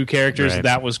these two characters,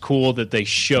 that was cool that they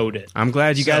showed it. I'm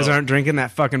glad you guys aren't drinking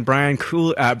that fucking Bryan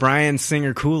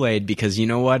Singer Kool-Aid, because you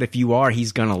know what? If you are,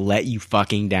 he's gonna let you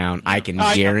fucking down. I can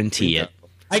guarantee it.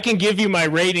 I can give you my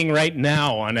rating right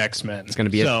now on X-Men. It's going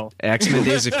to be X-Men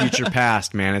Days of Future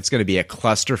Past, man. It's going to be a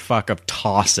clusterfuck of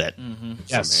Toss It.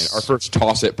 Yes. So, man, our first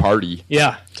Toss It party.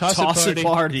 Yeah. Toss It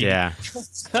party. Yeah.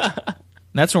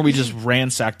 That's where we just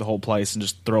ransack the whole place and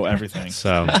just throw everything.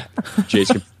 So Jay's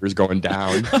computer's going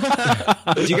down.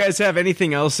 do you guys have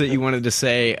anything else that you wanted to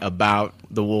say about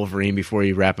the Wolverine before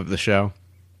you wrap up the show?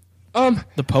 The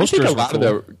posters I think a were lot cool.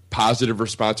 of the positive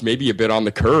response, maybe a bit on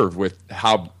the curve with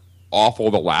how awful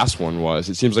the last one was.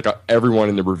 It seems like everyone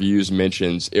in the reviews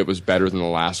mentions it was better than the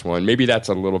last one. Maybe that's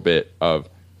a little bit of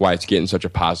why it's getting such a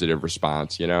positive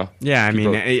response, you know? Yeah, I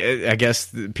mean, I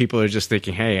guess people are just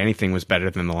thinking, hey, anything was better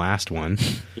than the last one.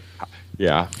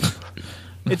 Yeah.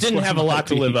 It didn't have a lot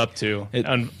to live up to,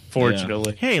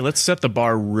 unfortunately. Hey, let's set the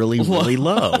bar really, really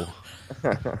low.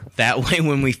 That way,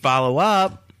 when we follow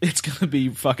up, it's going to be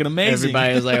fucking amazing.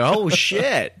 everybody's like, oh,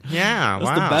 shit. Yeah, That's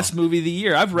wow. the best movie of the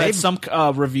year. I've read some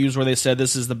reviews where they said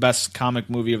this is the best comic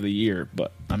movie of the year,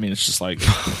 but I mean, it's just like, you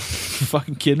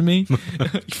fucking kidding me?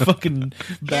 You fucking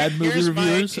bad movie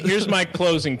reviewers? Here's my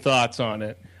closing thoughts on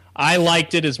it. I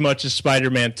liked it as much as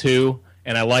Spider-Man 2,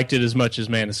 and I liked it as much as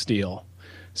Man of Steel.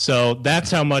 So that's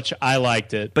how much I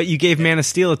liked it. But you gave Man of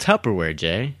Steel a Tupperware,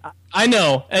 Jay. I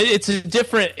know. It's a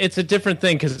different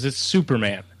thing because it's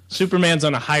Superman. Superman's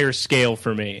on a higher scale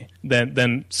for me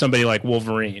than somebody like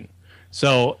Wolverine.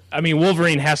 So, I mean,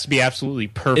 Wolverine has to be absolutely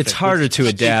perfect. It's harder to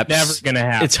adapt. It's never going to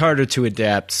happen. It's harder to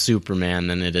adapt Superman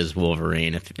than it is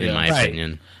Wolverine, in my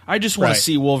opinion. I just want to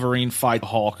see Wolverine fight the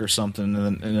Hulk or something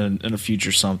in a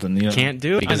future something. You know? Can't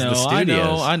do it because of the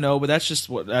studios. I know, but that's just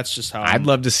how. I'd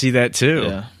love to see that too.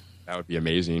 Yeah. That would be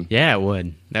amazing. Yeah, it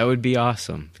would. That would be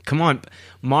awesome. Come on,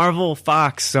 Marvel,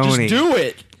 Fox, Sony. Just do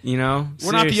it. You know,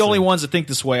 we're not the only ones that think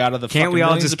this way out of the. Can't we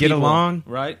all just get along?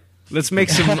 Right. Let's make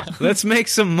some. Let's make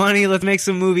some money. Let's make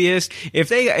some movies. If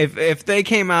they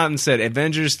came out and said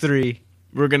Avengers 3,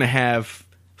 we're gonna have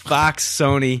Fox,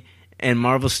 Sony, and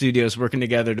Marvel Studios working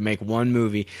together to make one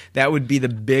movie, that would be the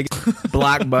big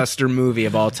blockbuster movie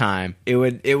of all time. It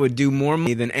would do more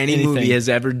money than anything movie has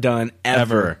ever done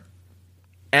ever.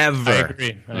 I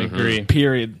agree.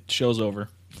 Period. Show's over.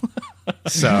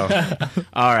 So,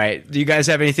 all right. Do you guys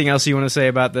have anything else you want to say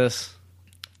about this?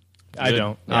 I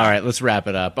don't. All right, let's wrap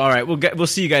it up. All right, we'll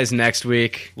see you guys next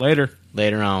week. Later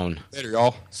on. Later,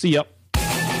 y'all. See ya.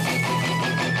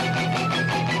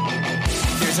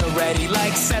 There's already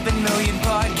like 7 million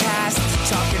podcasts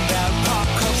talking about pop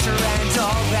culture and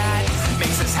all that.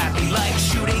 Makes us happy like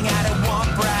shooting at a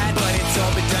womp rat. But it's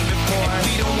all been done before. And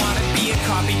we don't want to be a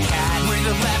copycat. We're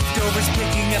the leftovers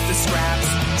picking up the scraps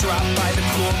dropped by the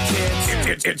cool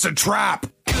kids. It's a trap.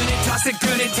 Gonna toss it,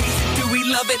 gonna taste it. Do we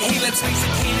love it? Hey, let's face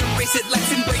it, can't erase it.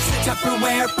 Let's embrace the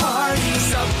Tupperware party.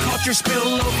 Subculture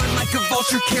spill over like a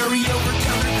vulture. Carry over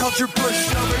counterculture,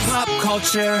 pushovers, pop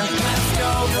culture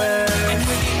leftover. And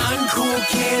with the uncool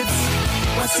kids,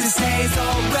 what's to say's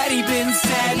already been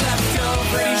said.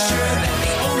 Leftover. Pretty sure that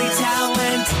the only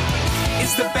talent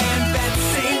is the band that's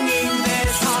singing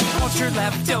this. Pop culture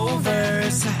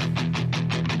leftovers.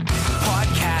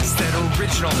 Podcasts that are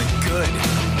original and good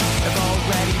have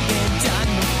already been done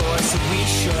before, so we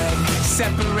should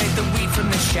separate the wheat from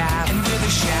the chaff. And we're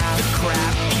the chaff, the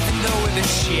crap, even though we're the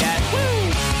shit. Woo!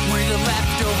 We're the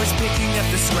leftovers picking up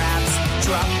the scraps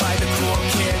dropped by the cool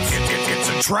kids. It's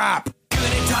a trap.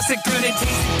 Gonna toss it, gonna taste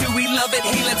it. Do we love it?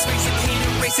 Hey, let's face it, can't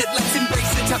erase it. Let's embrace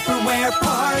the Tupperware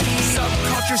party.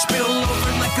 Subculture spill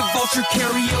over like a vulture.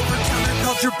 Carry over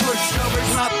counterculture, pushovers,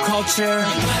 pop culture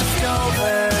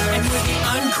leftover. And with the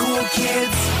uncool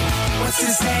kids, what's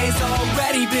to say's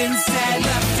already been said.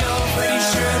 Leftover. Pretty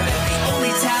sure that the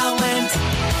only talent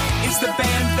is the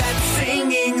band that's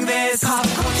singing this. Pop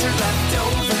culture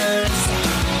leftovers.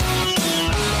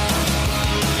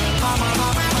 Pop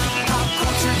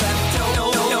culture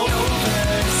leftovers.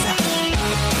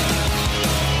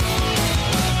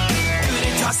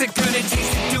 Gonna toss it, gonna taste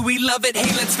it. Do we love it?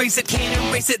 Hey, let's face it, can't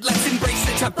erase it. Let's embrace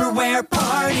the Tupperware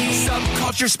party.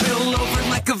 Subculture spill over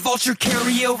like a vulture.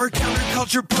 Carry over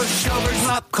counterculture, pushovers,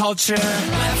 pop culture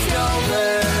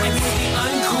leftover. And with the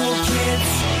uncool kids,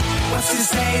 what's to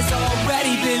say's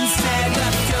already been said.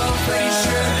 Leftover. Pretty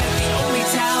sure that the only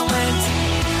talent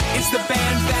is the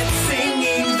band that's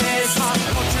singing this. Pop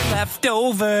culture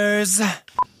leftovers.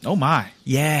 Oh my.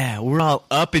 Yeah, we're all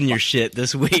up in your shit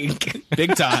this week.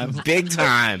 Big time. Big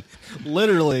time.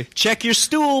 Literally. Check your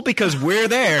stool because we're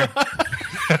there.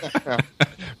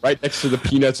 Right next to the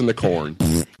peanuts and the corn.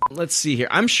 Let's see here.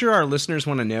 I'm sure our listeners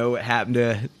want to know what happened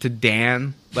to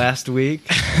Dan last week.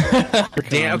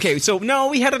 Dan, okay, so no,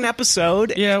 we had an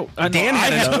episode. Yeah, Dan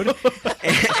had an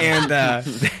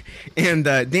episode. And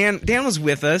Dan was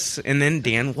with us, and then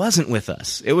Dan wasn't with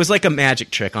us. It was like a magic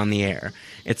trick on the air.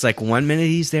 It's like 1 minute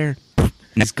he's there,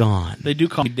 He's gone. They do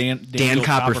call me Dan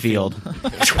Copperfield.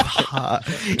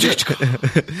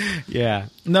 Yeah.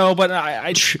 No, but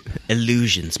I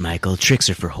illusions, Michael. Tricks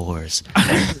are for whores.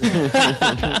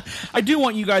 I do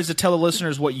want you guys to tell the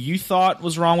listeners what you thought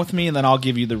was wrong with me, and then I'll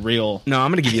give you the real. No,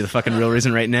 I'm going to give you the fucking real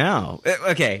reason right now.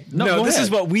 Okay. No, this ahead.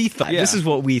 is what we thought. Yeah. This is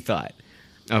what we thought.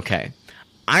 Okay.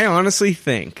 I honestly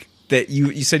think that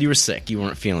you said you were sick. You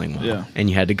weren't feeling well. Yeah. And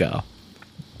you had to go.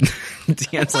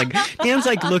 Dan's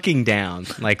like looking down,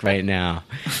 like right now.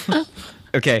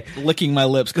 Okay. Licking my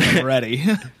lips because I'm ready.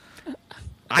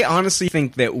 I honestly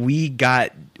think that we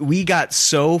got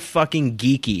so fucking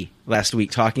geeky last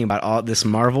week talking about all this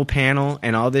Marvel panel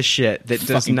and all this shit that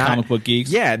does Fucking not comic book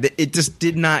geeks. Yeah, it just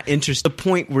did not interest the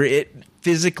point where it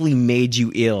physically made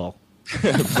you ill.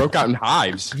 Broke out in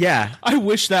hives. Yeah, I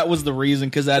wish that was the reason,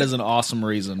 because that is an awesome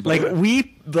reason. like our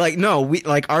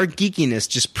geekiness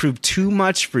just proved too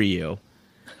much for you.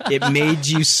 It made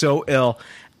you so ill.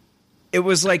 It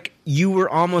was like you were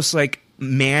almost like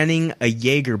manning a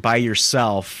Jaeger by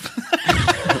yourself.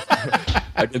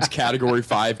 Against Category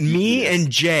 5. Me and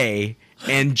Jay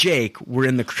and Jake were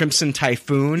in the Crimson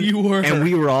Typhoon. You were. And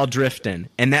we were all drifting.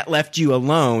 And that left you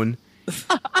alone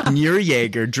in your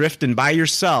Jaeger, drifting by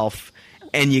yourself.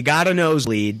 And you got a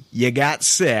nosebleed, you got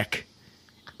sick,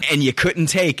 and you couldn't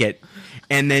take it.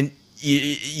 And then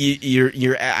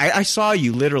I saw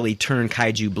you literally turn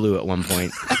kaiju blue at one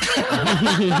point.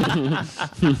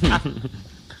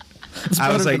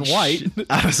 I was like, white.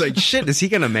 I was like, shit, is he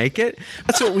gonna make it?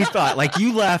 That's what we thought. Like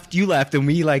you left, and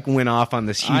we like went off on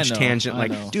this huge tangent.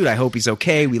 Like, dude, I hope he's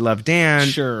okay. We love Dan.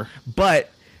 Sure. But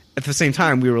at the same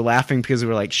time, we were laughing because we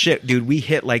were like, shit, dude, we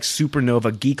hit like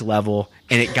supernova geek level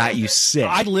and it got you sick.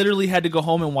 I literally had to go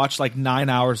home and watch like 9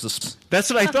 hours of. That's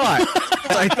what I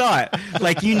thght.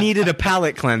 Like you needed a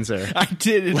palate cleanser. I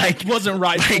did. It like wasn't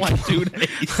right for like 2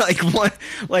 days. Like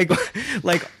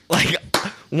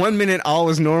 1 minute all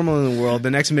was normal in the world.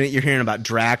 The next minute you're hearing about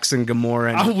Drax and Gamora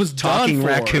and I was talking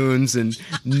raccoons and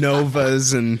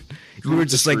novas and you were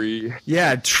just like, tree.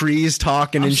 Yeah, trees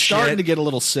talking I'm and starting shit. to get a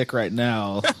little sick right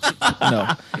now.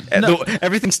 No.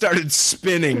 Everything started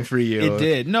spinning for you. It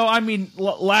did. No, I mean,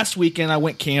 last weekend I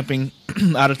went camping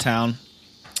out of town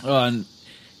and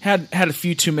had a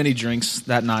few too many drinks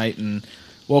that night and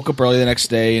woke up early the next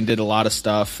day and did a lot of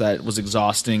stuff that was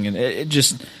exhausting, and it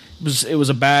was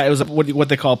what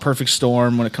they call a perfect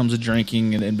storm when it comes to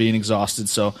drinking and being exhausted.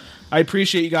 So I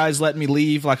appreciate you guys letting me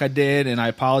leave like I did, and I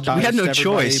apologize. We had no to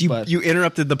everybody, choice. but You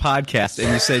interrupted the podcast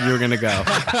and you said you were going to go.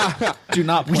 do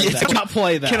not play that. Do not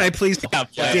play that. Can I please?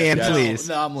 Dan, please.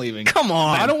 No, I'm leaving. Come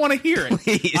on. I don't want to hear it.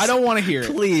 Please. I don't want to hear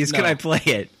it. Please, can I play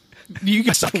it? You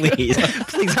guys, Please,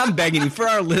 I'm begging you for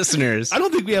our listeners. I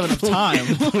don't think we have enough time.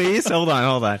 Please, hold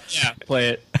on. Yeah,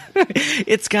 play it.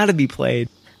 It's got to be played.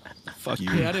 Fuck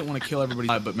you. Yeah, I didn't want to kill everybody,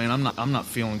 but man, I'm not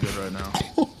feeling good right now.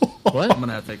 What? I'm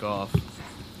gonna have to take off.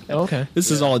 Okay.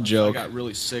 This is all a joke. I got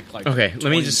really sick. Like Okay, let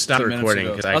me just stop 20 minutes recording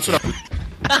ago. because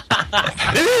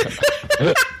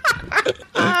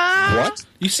What?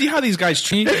 You see how these guys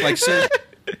treat me? Like, say,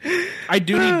 I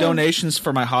do need donations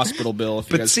for my hospital bill. If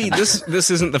you But guys see, can.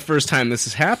 this isn't the first time this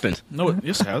has happened. No,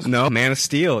 yes, it has. No, Man of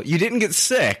Steel. You didn't get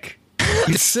sick. You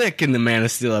get sick in the Man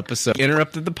of Steel episode. You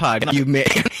interrupted the pod. You made.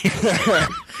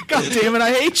 God damn it!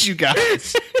 I hate you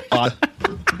guys.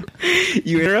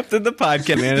 You interrupted the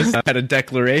podcast. Man of Steel had a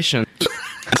declaration.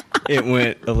 It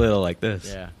went a little like this.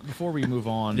 Yeah. Before we move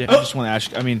on, I just want to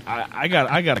ask. I mean, I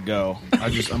gotta go.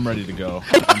 I'm ready to go.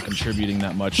 I'm contributing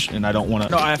that much, and I don't want to.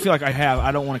 No, I feel like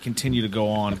I don't want to continue to go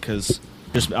on because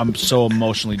I'm so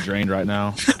emotionally drained right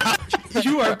now.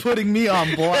 You are putting me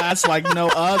on blast like no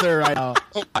other right now.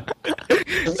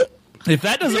 If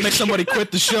that doesn't make somebody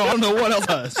quit the show, I don't know what else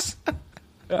does.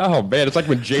 Oh man, it's like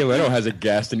when Jay Leno has a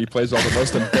guest and he plays all the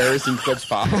most embarrassing clips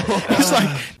possible. It's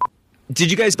like. Did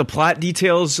you guys, the plot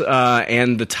details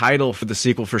and the title for the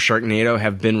sequel for Sharknado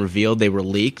have been revealed? They were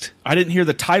leaked? I didn't hear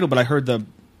the title, but I heard the...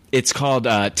 It's called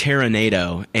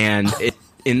Terranado, and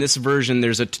in this version,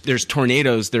 there's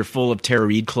tornadoes. They're full of Tara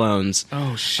Reid clones.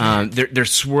 Oh, shit. They're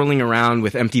swirling around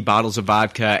with empty bottles of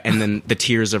vodka and then the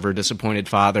tears of her disappointed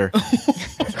father.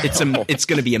 It's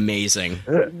going to be amazing.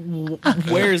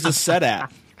 Where is this set at?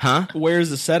 Huh? Where is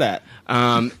the set at?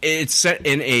 It's set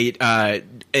in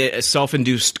a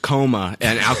self-induced coma,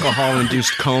 an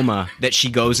alcohol-induced coma that she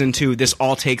goes into. This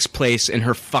all takes place in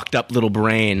her fucked up little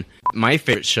brain. My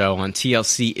favorite show on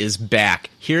TLC is back.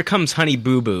 Here Comes Honey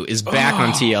Boo Boo is back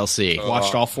on TLC.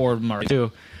 Watched all 4 of them already.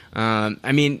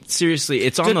 I mean, seriously,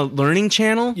 it's on the Learning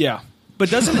Channel? Yeah. But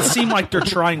doesn't it seem like they're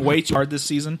trying way too hard this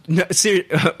season? No,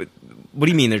 what do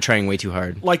you mean they're trying way too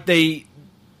hard? Like they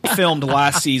filmed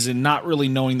last season not really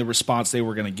knowing the response they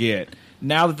were going to get.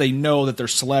 now that they know that they're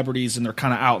celebrities and they're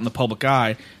kind of out in the public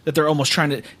eye, that they're almost trying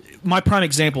to. My prime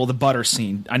example, the butter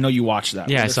scene. I know you watched that.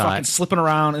 Yeah, I they're saw fucking it. slipping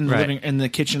around in the Right. in the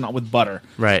kitchen with butter.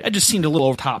 Right. That just seemed a little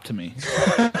over top to me.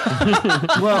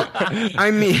 Well,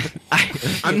 I mean,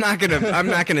 I'm not gonna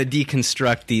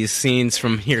deconstruct these scenes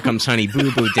from Here Comes Honey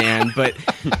Boo Boo, Dan, but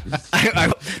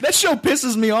That show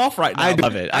pisses me off right now. I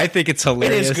love it. I think it's It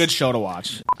hilarious. is a good show to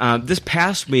watch. This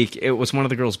past week, it was one of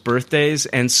the girls' birthdays,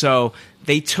 and so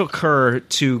they took her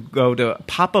to go to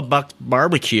Papa Buck's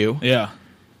barbecue. Yeah.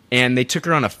 And they took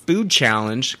her on a food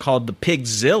challenge called the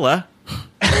Pigzilla,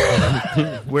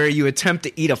 where you attempt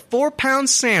to eat a 4-pound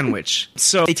sandwich.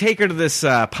 So they take her to this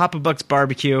Papa Buck's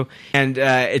barbecue, and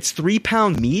it's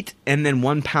 3-pound meat and then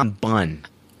 1-pound bun.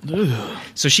 Ugh.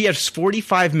 So she has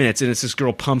 45 minutes, and it's this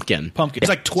girl Pumpkin. It's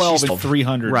like 12 and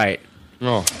 300. Right.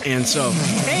 Oh. And so,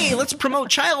 hey, let's promote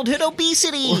childhood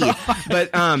obesity. But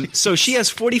so she has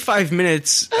 45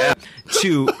 minutes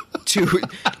to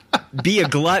be a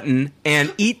glutton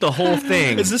and eat the whole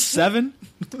thing. Is this 7?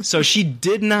 So she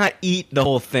did not eat the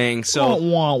whole thing. So Wah,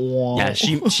 wah, wah. yeah,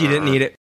 she didn't eat it.